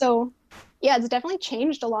 So yeah, it's definitely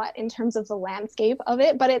changed a lot in terms of the landscape of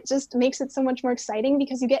it, but it just makes it so much more exciting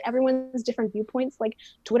because you get everyone's different viewpoints. Like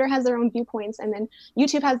Twitter has their own viewpoints, and then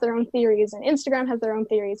YouTube has their own theories, and Instagram has their own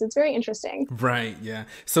theories. It's very interesting. Right, yeah.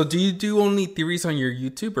 So do you do only theories on your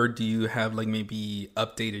YouTube, or do you have like maybe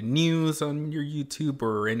updated news on your YouTube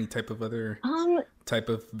or any type of other type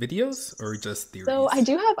of videos, or just theories? So I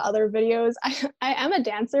do have other videos. I am a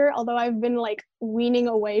dancer, although I've been like weaning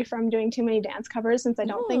away from doing too many dance covers since I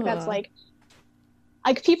don't think that's like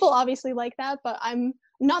people obviously like that, but I'm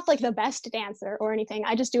not like the best dancer or anything.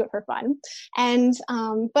 I just do it for fun. And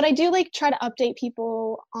but I do like try to update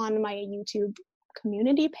people on my YouTube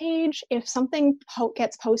community page if something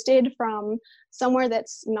gets posted from somewhere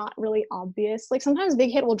that's not really obvious. Like sometimes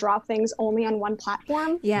Big Hit will drop things only on one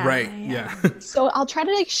platform. Yeah. Right. Yeah. So I'll try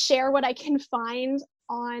to like share what I can find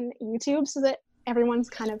on YouTube so that everyone's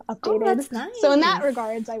kind of updated. Oh, that's nice. So in that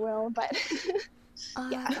regards, I will. But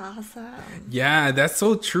that's awesome. Yeah, that's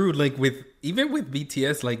so true. Like even with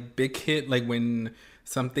BTS, like Big Hit, like when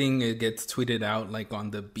something gets tweeted out like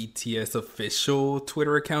on the BTS official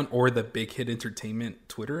Twitter account or the Big Hit Entertainment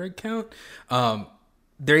Twitter account,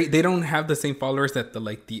 they don't have the same followers that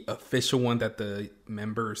the official one that the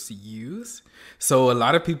members use. So a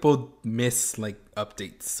lot of people miss like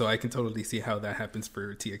updates. So I can totally see how that happens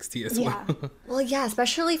for TXT as well. Well, yeah,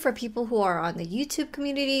 especially for people who are on the YouTube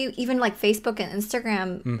community, even like Facebook and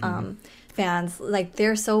Instagram fans, like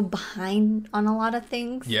they're so behind on a lot of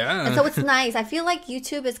things. Yeah. And so it's nice. I feel like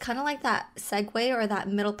YouTube is kind of like that segue or that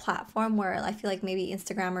middle platform where I feel like maybe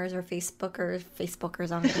Instagrammers or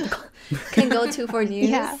Facebookers, I don't know, can go to for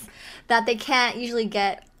news that they can't usually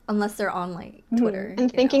get unless they're on like Twitter. And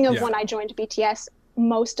thinking of when I joined BTS,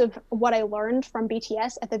 most of what I learned from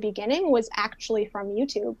BTS at the beginning was actually from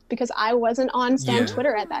YouTube because I wasn't on Stan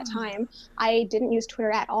Twitter at that time. I didn't use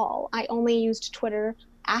Twitter at all. I only used Twitter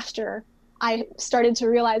after I started to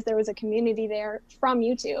realize there was a community there from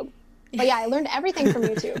YouTube. But yeah, I learned everything from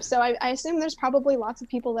YouTube. So I assume there's probably lots of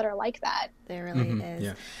people that are like that. There really is.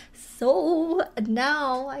 Yeah. So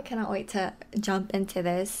now I cannot wait to jump into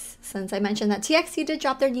this since I mentioned that TXT did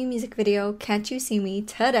drop their new music video, Can't You See Me,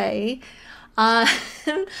 today.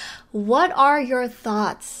 What are your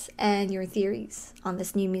thoughts and your theories on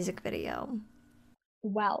this new music video?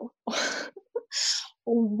 Well,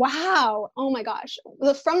 wow. Oh my gosh.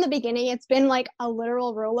 From the beginning, it's been like a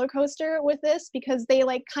literal roller coaster with this because they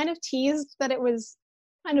like kind of teased that it was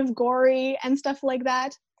kind of gory and stuff like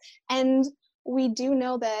that. And we do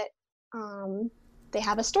know that they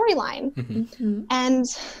have a storyline. And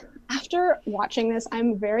after watching this,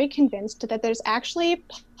 I'm very convinced that there's actually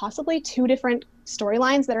possibly two different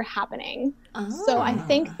storylines that are happening. So I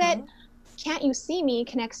think that Can't You See Me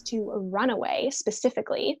connects to Runaway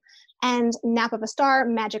specifically, and Nap of a Star,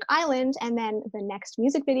 Magic Island, and then the next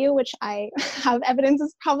music video, which I have evidence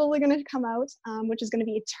is probably going to come out, which is going to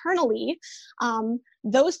be Eternally.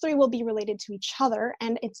 Those three will be related to each other,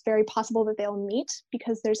 and it's very possible that they'll meet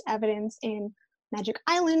because there's evidence in Magic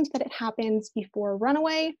Island that it happens before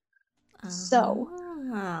Runaway. So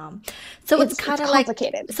it's kind of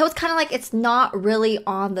complicated. So it's kind of like it's not really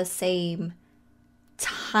on the same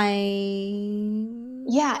time.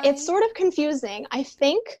 Yeah, it's sort of confusing. I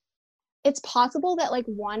think it's possible that like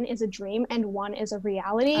one is a dream and one is a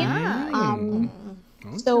reality.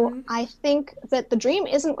 So I think that the dream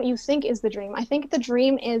isn't what you think is the dream. I think the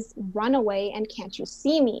dream is Runaway and Can't You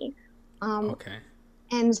See Me.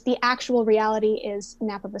 And the actual reality is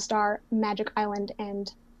Nap of a Star, Magic Island,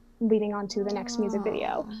 and leading on to the next music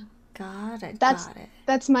video. Got it.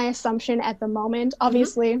 That's my assumption at the moment.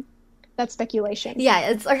 Obviously, that's speculation. Yeah,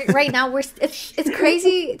 it's like right now it's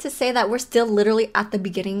crazy to say that we're still literally at the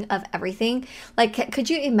beginning of everything. Like, could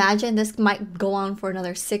you imagine this might go on for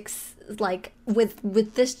another 6? Like with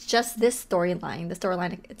this storyline, the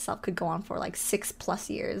storyline itself could go on for like 6+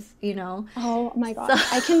 years, you know? Oh my god,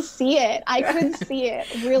 I can see it. I could see it.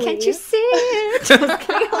 Really? Can't you see it? Oh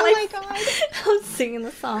my god, I'm singing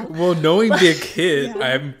the song. Well, knowing Big Hit,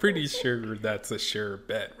 I'm pretty sure that's a sure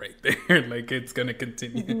bet right there. Like it's gonna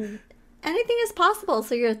continue. Anything is possible.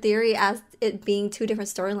 So your theory as it being 2 different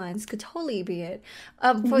storylines could totally be it.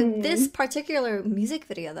 For this particular music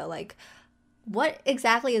video, though, like, what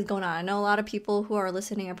exactly is going on? I know a lot of people who are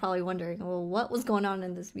listening are probably wondering, well, what was going on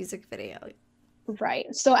in this music video? Right.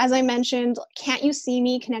 So as I mentioned, Can't You See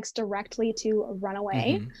Me connects directly to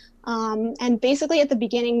Runaway. And basically at the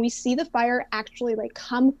beginning, we see the fire actually like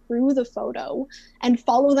come through the photo and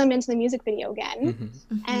follow them into the music video again.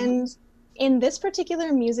 And in this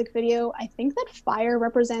particular music video, I think that fire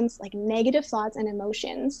represents like negative thoughts and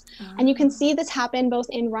emotions. And you can see this happen both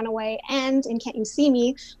in Runaway and in Can't You See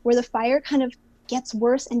Me, where the fire kind of gets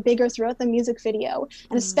worse and bigger throughout the music video.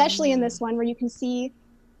 And especially in this one where you can see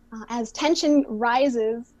as tension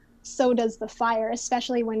rises, so does the fire,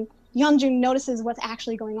 especially when Yeonjun notices what's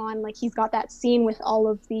actually going on. Like he's got that scene with all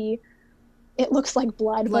of the, it looks like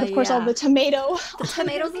blood, but of course all the tomatoes and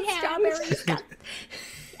strawberries.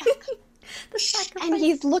 And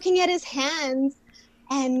he's looking at his hands,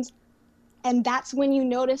 and that's when you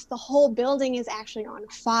notice the whole building is actually on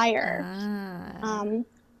fire.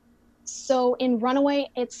 So in Runaway,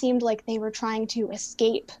 it seemed like they were trying to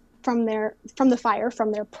escape from the fire,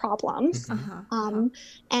 from their problems.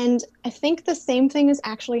 And I think the same thing is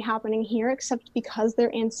actually happening here, except because they're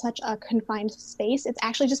in such a confined space, it's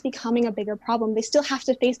actually just becoming a bigger problem. They still have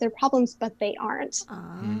to face their problems, but they aren't.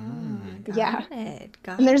 Got it.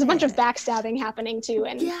 And there's a bunch of backstabbing happening too,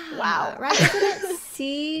 and wow. Right? Doesn't it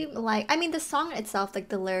seem like, I mean, the song itself, like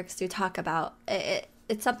the lyrics do talk about it.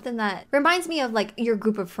 It's something that reminds me of like your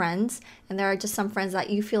group of friends, and there are just some friends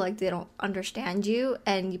that you feel like they don't understand you,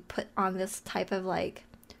 and you put on this type of like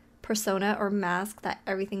persona or mask that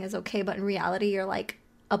everything is okay, but in reality you're like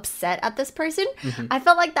upset at this person. I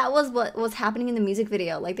felt like that was what was happening in the music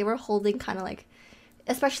video. Like they were holding kind of like,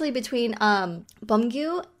 especially between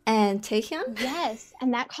Beomgyu and Taehyun. Yes,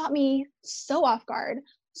 and that caught me so off guard.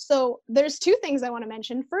 So there's 2 things I want to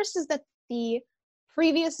mention. First is that the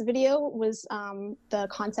previous video was the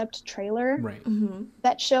concept trailer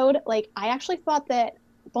that showed, like, I actually thought that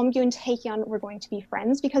Beomgyu and Taehyun were going to be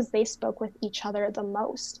friends because they spoke with each other the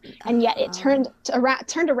most, and yet it turned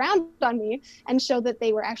around on me and showed that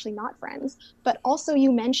they were actually not friends. But also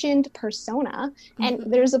you mentioned persona, and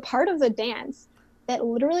there's a part of the dance that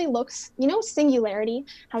literally looks, you know, Singularity,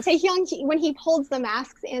 how Taehyun, when he holds the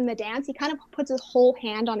masks in the dance, he kind of puts his whole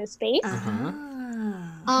hand on his face.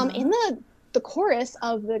 In the chorus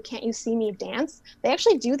of the Can't You See Me dance, they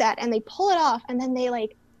actually do that, and they pull it off, and then they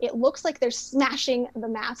like, it looks like they're smashing the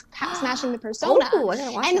mask, smashing the persona.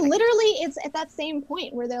 And literally it's at that same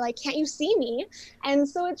point where they're like, can't you see me? And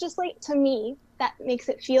so it's just like, to me, that makes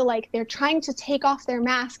it feel like they're trying to take off their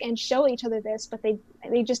mask and show each other this, but they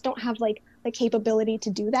just don't have like the capability to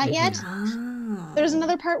do that yet. There's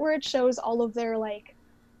another part where it shows all of their like,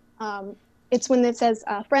 it's when it says,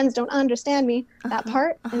 friends don't understand me, that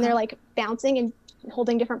part, and they're like bouncing and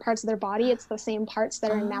holding different parts of their body. It's the same parts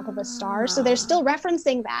that are in Nap of a Star. So they're still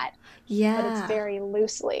referencing that. Yeah. But it's very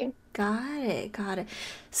loosely. Got it.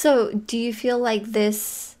 So do you feel like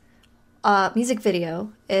this music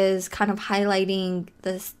video is kind of highlighting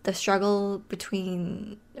the struggle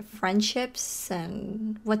between friendships,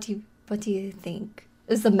 and what do you think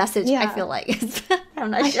is the message? I feel like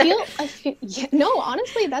I'm not sure. I feel no,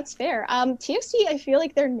 honestly, that's fair. TXT, I feel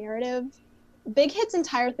like their narrative Big Hit's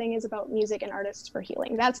entire thing is about music and artists for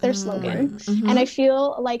healing. That's their slogan. And I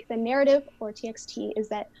feel like the narrative for TXT is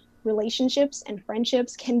that relationships and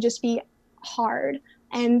friendships can just be hard.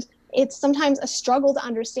 And it's sometimes a struggle to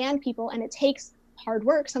understand people, and it takes hard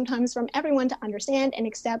work sometimes from everyone to understand and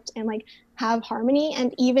accept and like have harmony.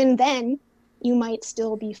 And even then, you might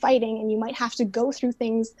still be fighting, and you might have to go through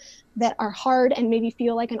things that are hard and maybe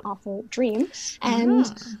feel like an awful dream,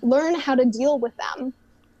 and learn how to deal with them.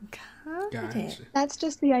 Gotcha. That's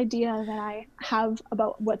just the idea that I have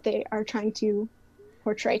about what they are trying to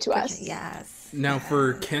portray to us. Yes. Now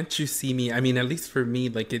for Can't You See Me, I mean, at least for me,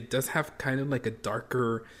 like it does have kind of like a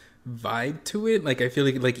darker vibe to it. Like I feel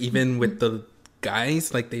like even with the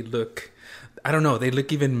guys, like they look, I don't know, they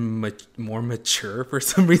look even more mature for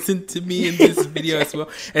some reason to me in this video as well.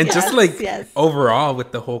 And just like overall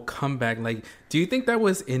with the whole comeback, like do you think that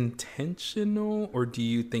was intentional, or do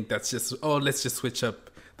you think that's just, oh, let's just switch up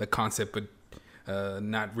the concept but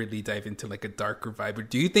not really dive into like a darker vibe? Or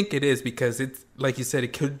do you think it is because it's like you said,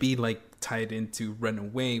 it could be like tied into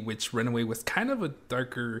Runaway, which Runaway was kind of a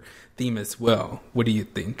darker theme as well? What do you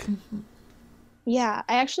think? Yeah,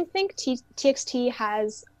 I actually think TXT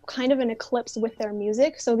has kind of an eclipse with their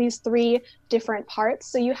music. So these 3 different parts.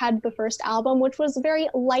 So you had the first album, which was very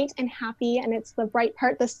light and happy, and it's the bright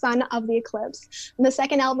part, the sun of the eclipse. And the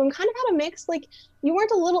second album kind of had a mix. Like you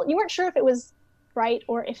weren't sure if it was bright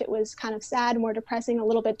or if it was kind of sad, more depressing, a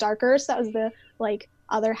little bit darker. So that was the like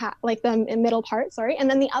other half, like the middle part, sorry. And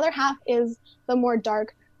then the other half is the more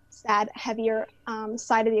dark, sad, heavier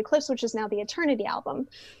side of the eclipse, which is now the Eternity album.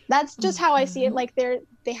 That's just how I see it. Like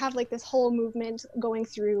they have like this whole movement going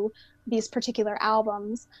through these particular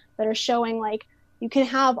albums that are showing like you can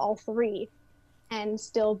have all 3 and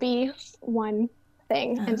still be one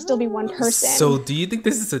thing and still be one person. So do you think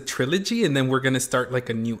this is a trilogy and then we're going to start like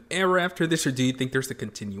a new era after this, or do you think there's a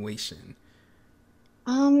continuation?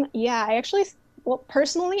 Yeah, I actually, well,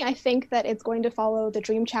 personally, I think that it's going to follow the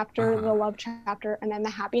dream chapter, the love chapter, and then the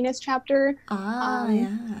happiness chapter.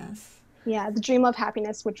 Yes. Yeah, the dream, love,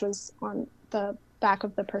 happiness, which was on the back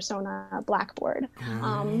of the Persona blackboard.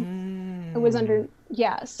 It was under,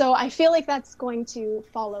 so I feel like that's going to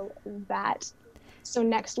follow that. So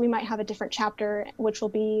next we might have a different chapter, which will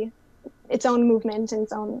be its own movement and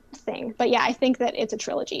its own thing. But yeah, I think that it's a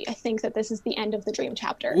trilogy. I think that this is the end of the dream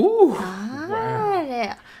chapter. Ooh.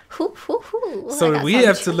 Wow. So we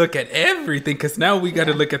have to look at everything, because now we got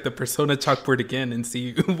to look at the Persona chalkboard again and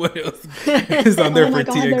see what else is on there for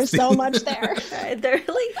TXT. There's so much there. There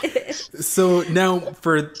really is. So now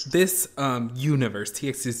for this universe,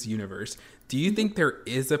 TXT's universe, do you think there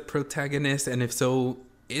is a protagonist? And if so,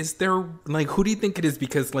 is there, like, who do you think it is?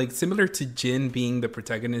 Because, like, similar to Jin being the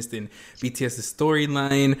protagonist in BTS's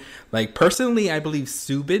storyline, like, personally, I believe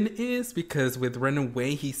Subin is, because with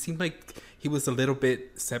Runaway, he seemed like he was a little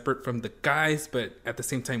bit separate from the guys, but at the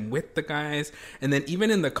same time with the guys. And then even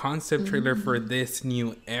in the concept trailer for this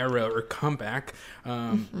new era or comeback,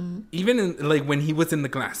 even in, like, when he was in the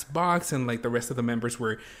glass box and, like, the rest of the members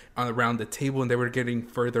were around the table and they were getting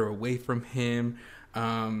further away from him,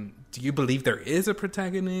 do you believe there is a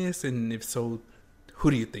protagonist? And if so, who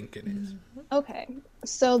do you think it is? Okay,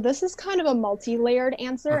 so this is kind of a multi-layered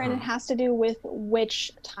answer, and it has to do with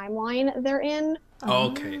which timeline they're in.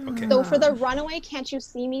 Okay. So for the Runaway Can't You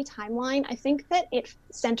See Me timeline, I think that it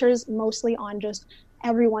centers mostly on just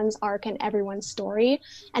everyone's arc and everyone's story,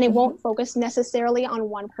 and it won't focus necessarily on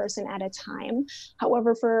one person at a time.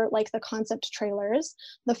 However, for like the concept trailers,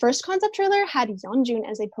 the first concept trailer had Yeonjun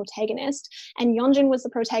as a protagonist, and Yeonjun was the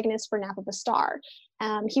protagonist for Nap of a Star.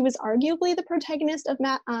 He was arguably the protagonist of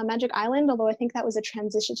Magic Island, although I think that was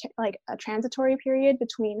a transitory period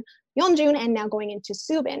between Yeonjun and now going into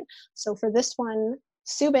Subin. So for this one,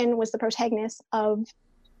 Subin was the protagonist of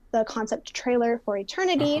the concept trailer for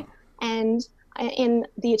Eternity, and in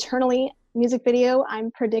the Eternally music video, I'm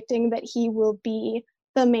predicting that he will be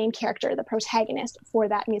the main character, the protagonist for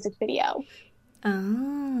that music video.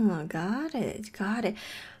 Oh, got it.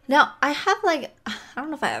 Now, I have I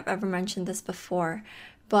don't know if I've ever mentioned this before,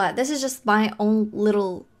 but this is just my own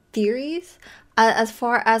little theories. As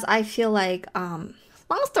far as I feel like, long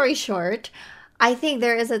story short, I think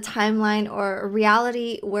there is a timeline or a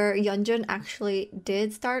reality where Yeonjun actually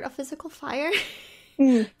did start a physical fire.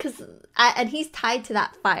 And he's tied to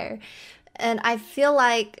that fire. And I feel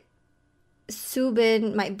like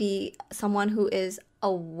Subin might be someone who is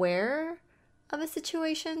aware of a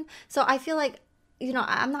situation. So I feel like,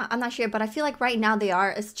 I'm not sure, but I feel like right now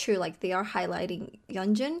it's true, like they are highlighting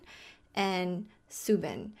Yeonjun and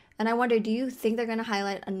Subin. And I wonder, do you think they're going to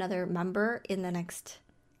highlight another member in the next,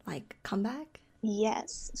 comeback?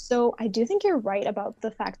 Yes. So I do think you're right about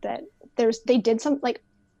the fact that they did some, like,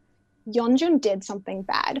 Yeonjun did something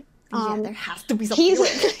bad. There has to be something. He's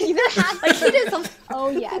There has like he did something. Oh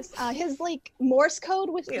yes, his like Morse code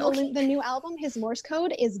with the new album. His Morse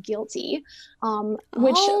code is guilty,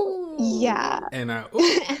 which yeah. And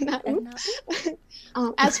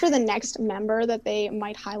as for the next member that they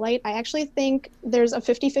might highlight, I actually think there's a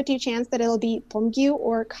 50-50 chance that it'll be Beomgyu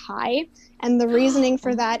or Kai, and the reasoning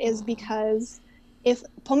for that is because if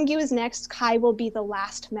Beomgyu is next, Kai will be the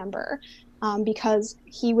last member. Because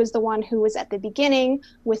he was the one who was at the beginning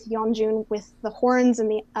with Yeonjun with the horns and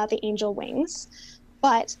the angel wings.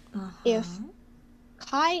 But if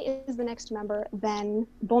Kai is the next member, then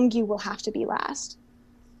Beomgyu will have to be last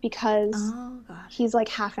because he's like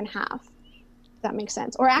half and half. If that makes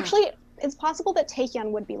sense. Or actually, it's possible that Taehyun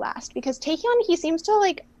would be last because Taehyun, he seems to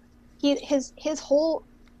like his whole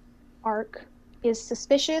arc is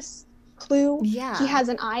suspicious. Clue. Yeah. He has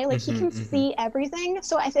an eye, like he can see everything.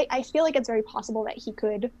 So I feel like it's very possible that he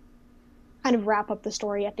could kind of wrap up the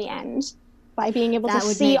story at the end by being able to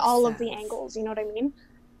see all of the angles. You know what I mean?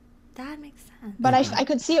 That makes sense. But I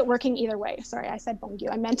could see it working either way. Sorry, I said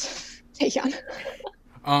Beomgyu. I meant Taehyun.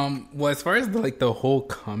 Well, as far as like the whole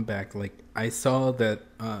comeback, like I saw that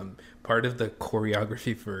part of the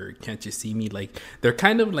choreography for Can't You See Me, like they're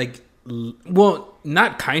kind of like. Well,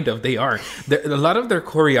 not kind of. They are. A lot of their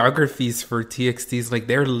choreographies for TXTs, like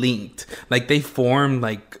they're linked. Like they form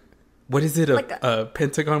like what is it? A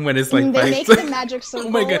pentagon when it's like they make the magic circle.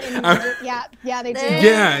 Oh my god! Yeah, they do.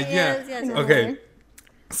 Yes. Okay.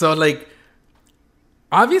 So like,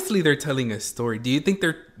 obviously they're telling a story. Do you think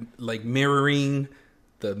they're like mirroring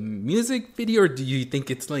the music video, or do you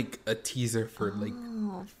think it's like a teaser for like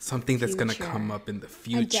something that's gonna come up in the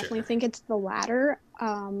future? I definitely think it's the latter.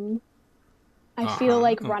 I feel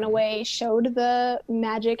like Runaway showed the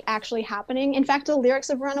magic actually happening. In fact, the lyrics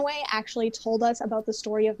of Runaway actually told us about the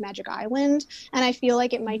story of Magic Island, and I feel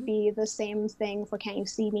like it might be the same thing for Can't You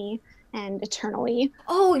See Me and Eternally.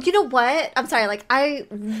 Oh, you know what? I'm sorry. Like, I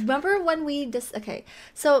remember when we just... Okay,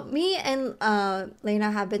 so me and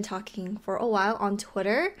Lena have been talking for a while on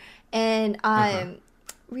Twitter, and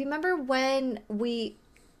remember when we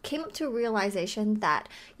came up to a realization that,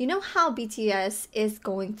 you know how BTS is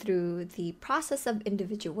going through the process of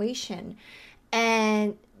individuation,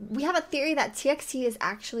 and we have a theory that TXT is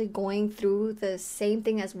actually going through the same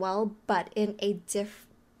thing as well, but in a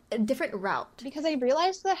different route. Because I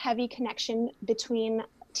realized the heavy connection between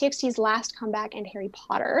TXT's last comeback and Harry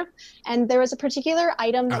Potter, and there was a particular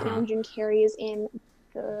item that Yeonjun carries in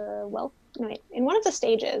in one of the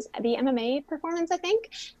stages, the MMA performance, I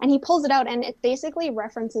think, and he pulls it out, and it basically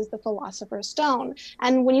references the Philosopher's Stone.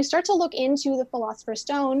 And when you start to look into the Philosopher's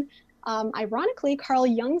Stone, ironically, Carl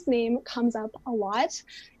Jung's name comes up a lot,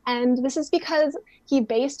 and this is because he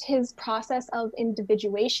based his process of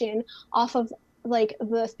individuation off of like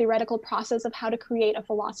the theoretical process of how to create a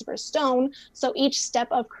Philosopher's Stone. So each step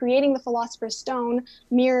of creating the Philosopher's Stone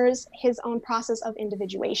mirrors his own process of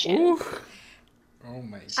individuation. Ooh. Oh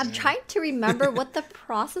my god. I'm trying to remember what the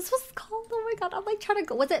process was called. Oh my god, I'm like trying to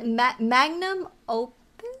go. Was it Magnum Opus?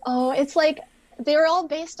 Oh, it's like they were all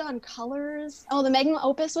based on colors. Oh, the Magnum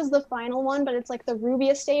Opus was the final one, but it's like the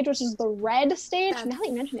Rubius stage, which is the red stage. Now that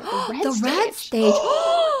you mention it, the red stage.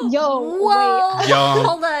 Yo, whoa. Wait. Yo.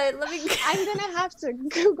 Hold on. I'm gonna have to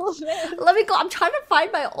Google this. Let me go. I'm trying to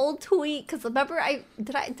find my old tweet because remember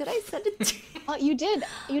did I send it to you? Oh, you did.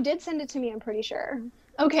 You did send it to me. I'm pretty sure.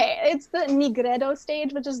 Okay, it's the Nigredo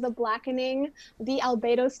stage, which is the blackening, the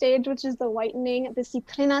Albedo stage, which is the whitening, the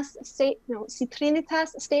Citrinitas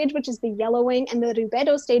stage, which is the yellowing, and the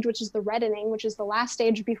Rubedo stage, which is the reddening, which is the last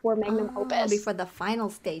stage before Magnum Opus. Before the final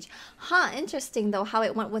stage. Interesting, though, how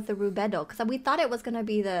it went with the Rubedo, because we thought it was going to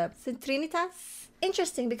be the Citrinitas.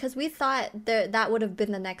 Interesting, because we thought that would have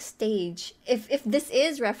been the next stage. If this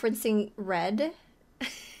is referencing red...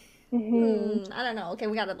 I don't know. Okay,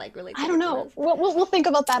 we gotta like really. I don't know. We'll think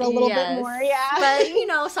about that a little bit more. Yeah,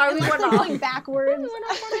 but sorry, we went going backwards. We went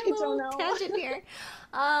off on a little tangent here.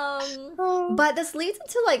 But this leads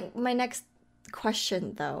into like my next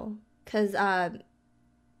question though, because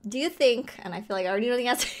do you think? And I feel like I already know the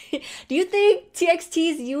answer. Do you think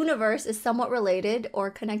TXT's universe is somewhat related or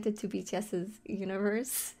connected to BTS's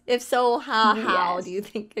universe? If so, how do you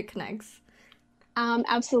think it connects?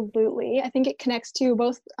 Absolutely. I think it connects to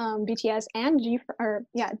both BTS and BTS,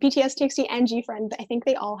 TXT, and GFriend. I think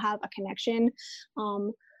they all have a connection.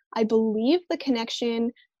 I believe the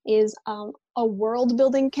connection is a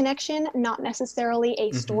world-building connection, not necessarily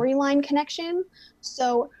a storyline connection.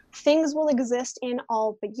 So things will exist in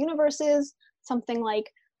all the universes. Something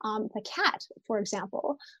like The cat, for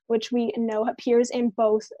example, which we know appears in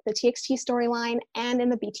both the TXT storyline and in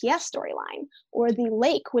the BTS storyline, or the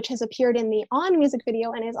lake, which has appeared in the On music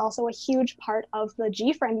video and is also a huge part of the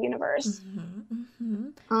G-Friend universe.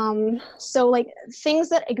 So like things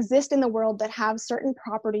that exist in the world that have certain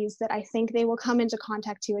properties that I think they will come into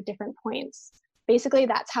contact to at different points. Basically,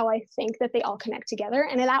 that's how I think that they all connect together.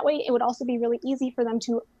 And in that way, it would also be really easy for them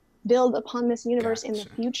to build upon this universe in the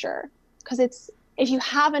future. Because if you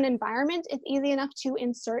have an environment, it's easy enough to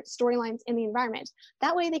insert storylines in the environment.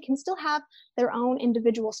 That way, they can still have their own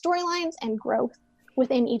individual storylines and growth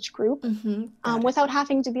within each group without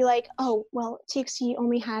having to be like, oh, well, TXT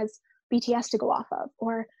only has BTS to go off of,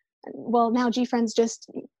 or well, now G-Friend's just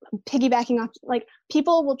piggybacking off. Like,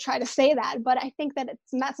 people will try to say that, but I think that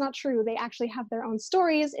that's not true. They actually have their own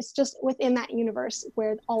stories. It's just within that universe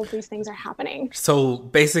where all of these things are happening. So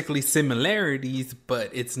basically similarities,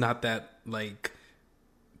 but it's not that like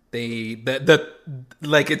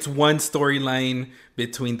like it's one storyline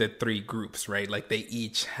between the three groups, right? Like they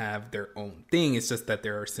each have their own thing. It's just that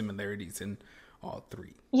there are similarities in all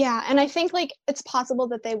three. Yeah, and I think like it's possible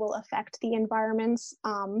that they will affect the environments.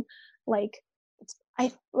 They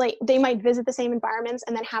might visit the same environments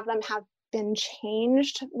and then have them have been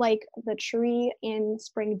changed. Like the tree in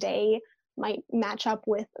Spring Day might match up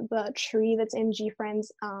with the tree that's in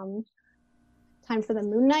G-Friend's Time for the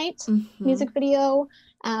Moon Night music video,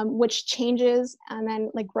 which changes and then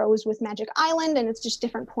like grows with Magic Island, and it's just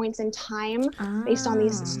different points in time based on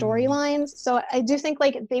these storylines. So I do think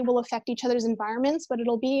like they will affect each other's environments, but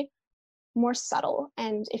it'll be more subtle,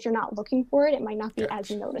 and if you're not looking for it, it might not be as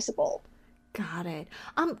noticeable. Got it.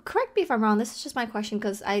 Correct me if I'm wrong. This is just my question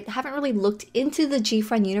because I haven't really looked into the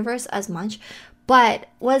G-Friend universe as much. But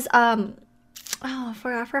was I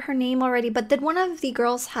forgot for her name already. But did one of the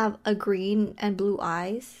girls have a green and blue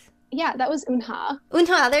eyes? Yeah, that was Unha.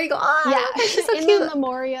 Unha, there you go. Oh, yeah, she's so in cute. the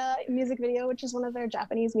Memoria music video, which is one of their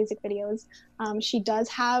Japanese music videos, she does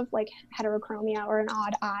have like heterochromia or an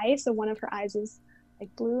odd eye. So one of her eyes is like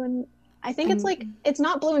blue, and I think it's like it's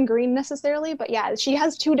not blue and green necessarily, but yeah, she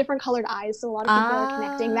has two different colored eyes. So a lot of people are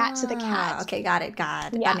connecting that to the cat. Okay, got it. Yeah.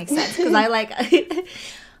 That makes sense because I like.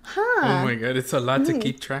 Oh my god, it's a lot to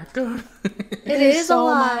keep track of. It is so a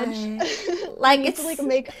lot. Like it's to, like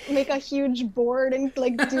make a huge board and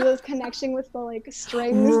like do this connection with the like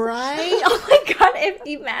strings. Right? Oh my god!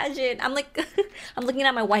 Imagine. I'm looking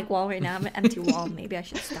at my white wall right now. I'm an empty wall. Maybe I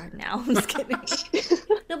should start now. I'm just kidding.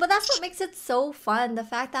 No, but that's what makes it so fun. The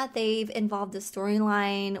fact that they've involved the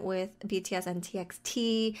storyline with BTS and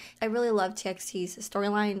TXT. I really love TXT's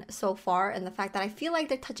storyline so far, and the fact that I feel like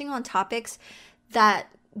they're touching on topics that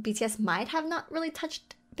BTS might have not really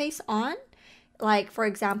touched base on. Like, for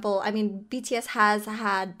example, I mean, BTS has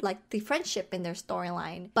had, like, the friendship in their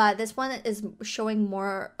storyline. But this one is showing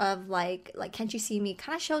more of, like Can't You See Me?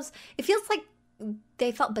 Kind of shows, it feels like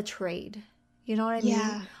they felt betrayed. You know what I mean?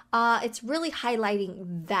 Yeah. It's really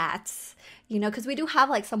highlighting that, you know, because we do have,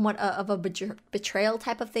 like, somewhat of a betrayal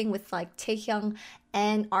type of thing with, like, Taehyung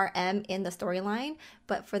and RM in the storyline.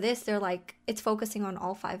 But for this, they're, like, it's focusing on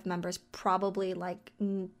all 5 members, probably, like,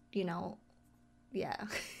 you know, yeah.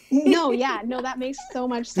 No, that makes so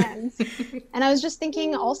much sense. And I was just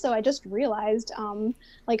thinking also, I just realized,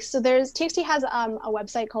 so there's, TXT has a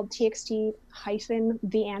website called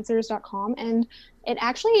txt-theanswers.com, and it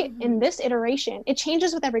actually, in this iteration, it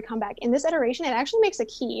changes with every comeback. In this iteration, it actually makes a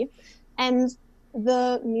key, and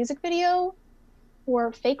the music video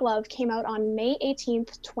for Fake Love came out on May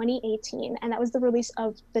 18th, 2018, and that was the release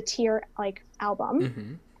of the Tear,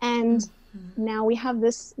 album. And now we have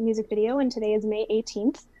this music video, and today is May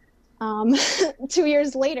 18th, 2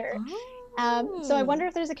 years later. So I wonder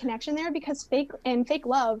if there's a connection there, because Fake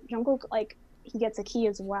Love, Jungkook, he gets a key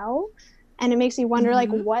as well, and it makes me wonder,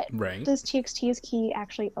 what does TXT's key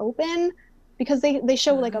actually open? Because they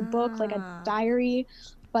show a book, a diary,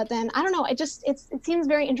 but then I don't know. It seems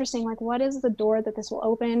very interesting. What is the door that this will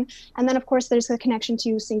open? And then of course there's the connection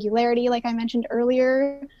to Singularity, like I mentioned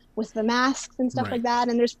earlier, with the masks and stuff like that.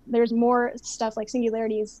 And there's more stuff, like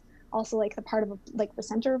Singularity is also the part of the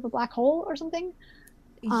center of a black hole or something.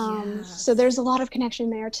 So there's a lot of connection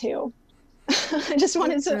there too. I just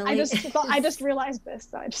wanted to. Really I just realized this,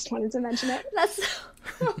 so I just wanted to mention it.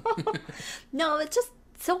 No, it's just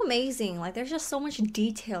so amazing. There's just so much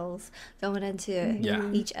details going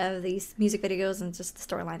into each of these music videos and just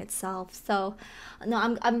the storyline itself. So,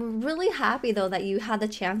 no, I'm really happy though that you had the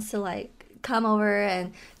chance to come over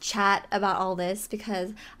and chat about all this,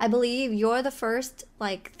 because I believe you're the first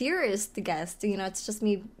theorist guest. You know, it's just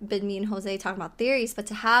me and Jose talking about theories, but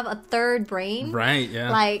to have a third brain, right?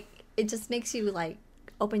 Yeah, it just makes you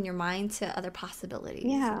open your mind to other possibilities.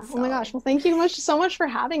 Yeah. So, Oh my gosh. Well, thank you so much for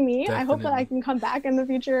having me. Definitely. I hope that I can come back in the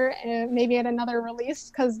future and maybe at another release,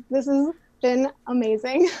 because this has been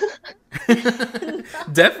amazing.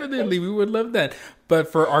 Definitely, we would love that.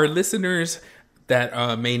 But for our listeners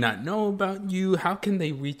that may not know about you, how can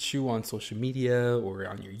they reach you on social media or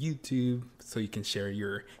on your YouTube so you can share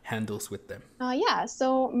your handles with them? Yeah,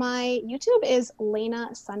 so my YouTube is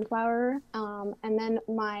Lena Sunflower, and then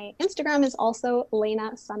my Instagram is also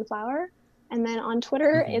Lena Sunflower, and then on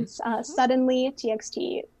Twitter it's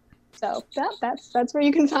Suddenlytxt. So that's where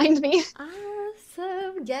you can find me.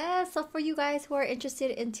 Awesome. Yeah, so for you guys who are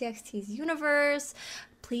interested in TXT's universe,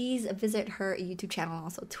 please visit her YouTube channel and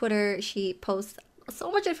also Twitter. She posts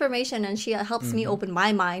so much information and she helps me open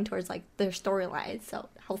my mind towards like their storylines. So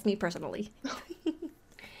it helps me personally.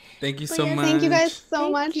 Thank you so much. Thank you guys so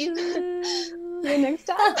much. You. See you next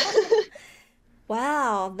time.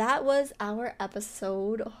 Wow, that was our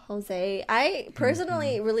episode, Jose. I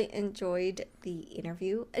personally really enjoyed the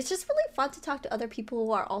interview. It's just really fun to talk to other people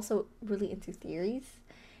who are also really into theories.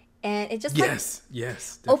 And it just yes,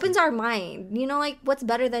 opens our mind. You know, like what's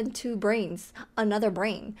better than two brains? Another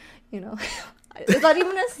brain, you know. Is that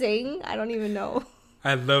even a saying? I don't even know.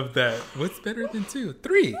 I love that. What's better than 2?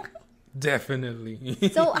 3. Definitely.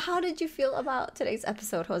 So how did you feel about today's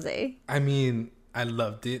episode, Jose? I mean, I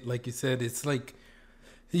loved it. Like you said, it's like,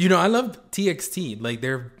 you know, I love TXT. Like,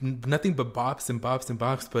 they're nothing but bops and bops and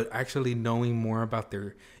bops, but actually knowing more about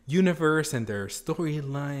their universe and their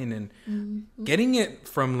storyline and getting it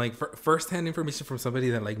from, like, first-hand information from somebody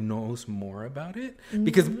that, like, knows more about it.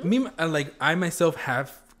 Because I myself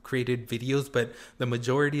have created videos, but the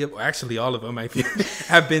majority of, actually all of them, I feel,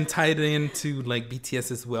 have been tied into, like, BTS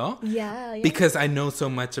as well. Yeah. Because I know so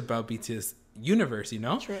much about BTS universe, you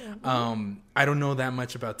know? True. I don't know that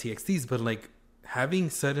much about TXTs, but like having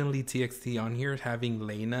suddenly TXT on here, having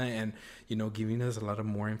Lena and, you know, giving us a lot of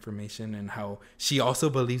more information and how she also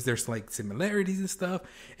believes there's like similarities and stuff,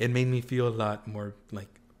 it made me feel a lot more like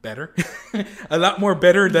better. A lot more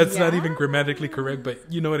better. That's not even grammatically correct,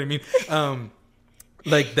 but you know what I mean?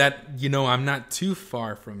 Like that, you know, I'm not too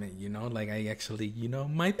far from it, you know, like I actually, you know,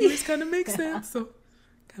 my theories kind of make sense. So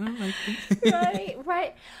kind of like it.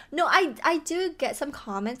 Right. No, I do get some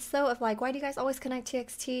comments though of like, why do you guys always connect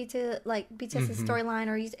TXT to like BTS's storyline?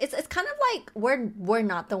 Or it's kind of like we're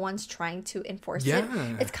not the ones trying to enforce it.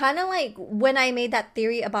 It's kind of like when I made that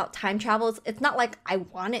theory about time travels. It's not like I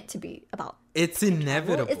want it to be about. It's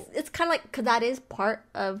inevitable. It's kind of like, because that is part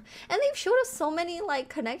of, and they've showed us so many like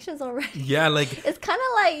connections already. Yeah, like it's kind of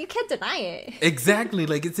like you can't deny it. Exactly,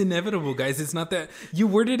 like it's inevitable, guys. It's not that you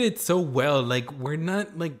worded it so well. Like we're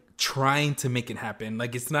not like trying to make it happen.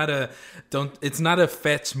 Like it's not a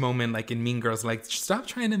fetch moment like in Mean Girls. Like stop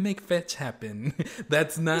trying to make fetch happen.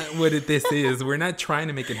 That's not what this is. We're not trying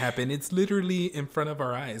to make it happen. It's literally in front of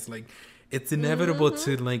our eyes. Like it's inevitable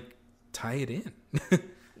to like tie it in.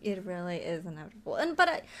 It really is inevitable,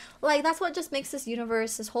 but like that's what just makes this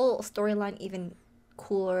universe, this whole storyline, even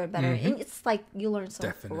cooler and better. And it's like you learn so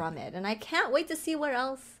much from it, and I can't wait to see what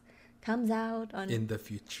else comes out in the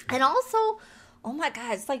future. And also, oh my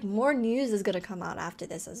god, it's like more news is gonna come out after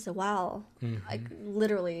this as well. Like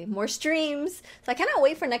literally more streams. So I cannot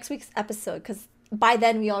wait for next week's episode because by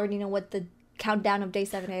then we already know what the countdown of day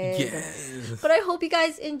 7 is. Yes. But I hope you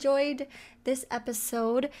guys enjoyed this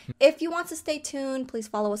episode. If you want to stay tuned, please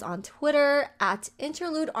follow us on Twitter at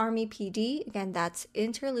InterludeArmyPD. Again, that's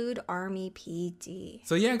InterludeArmyPD.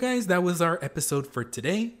 So yeah, guys, that was our episode for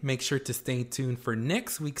today. Make sure to stay tuned for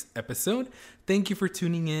next week's episode. Thank you for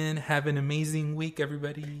tuning in. Have an amazing week,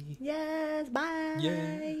 everybody. Yes, bye.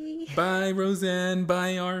 Yeah. Bye, Roseanne.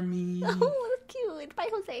 Bye, Army. Oh, that's cute. Bye,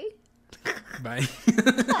 Jose. Bye.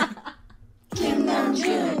 Kim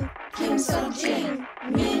Namjoon, Kim Seokjin,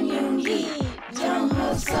 Min Yoon Hee.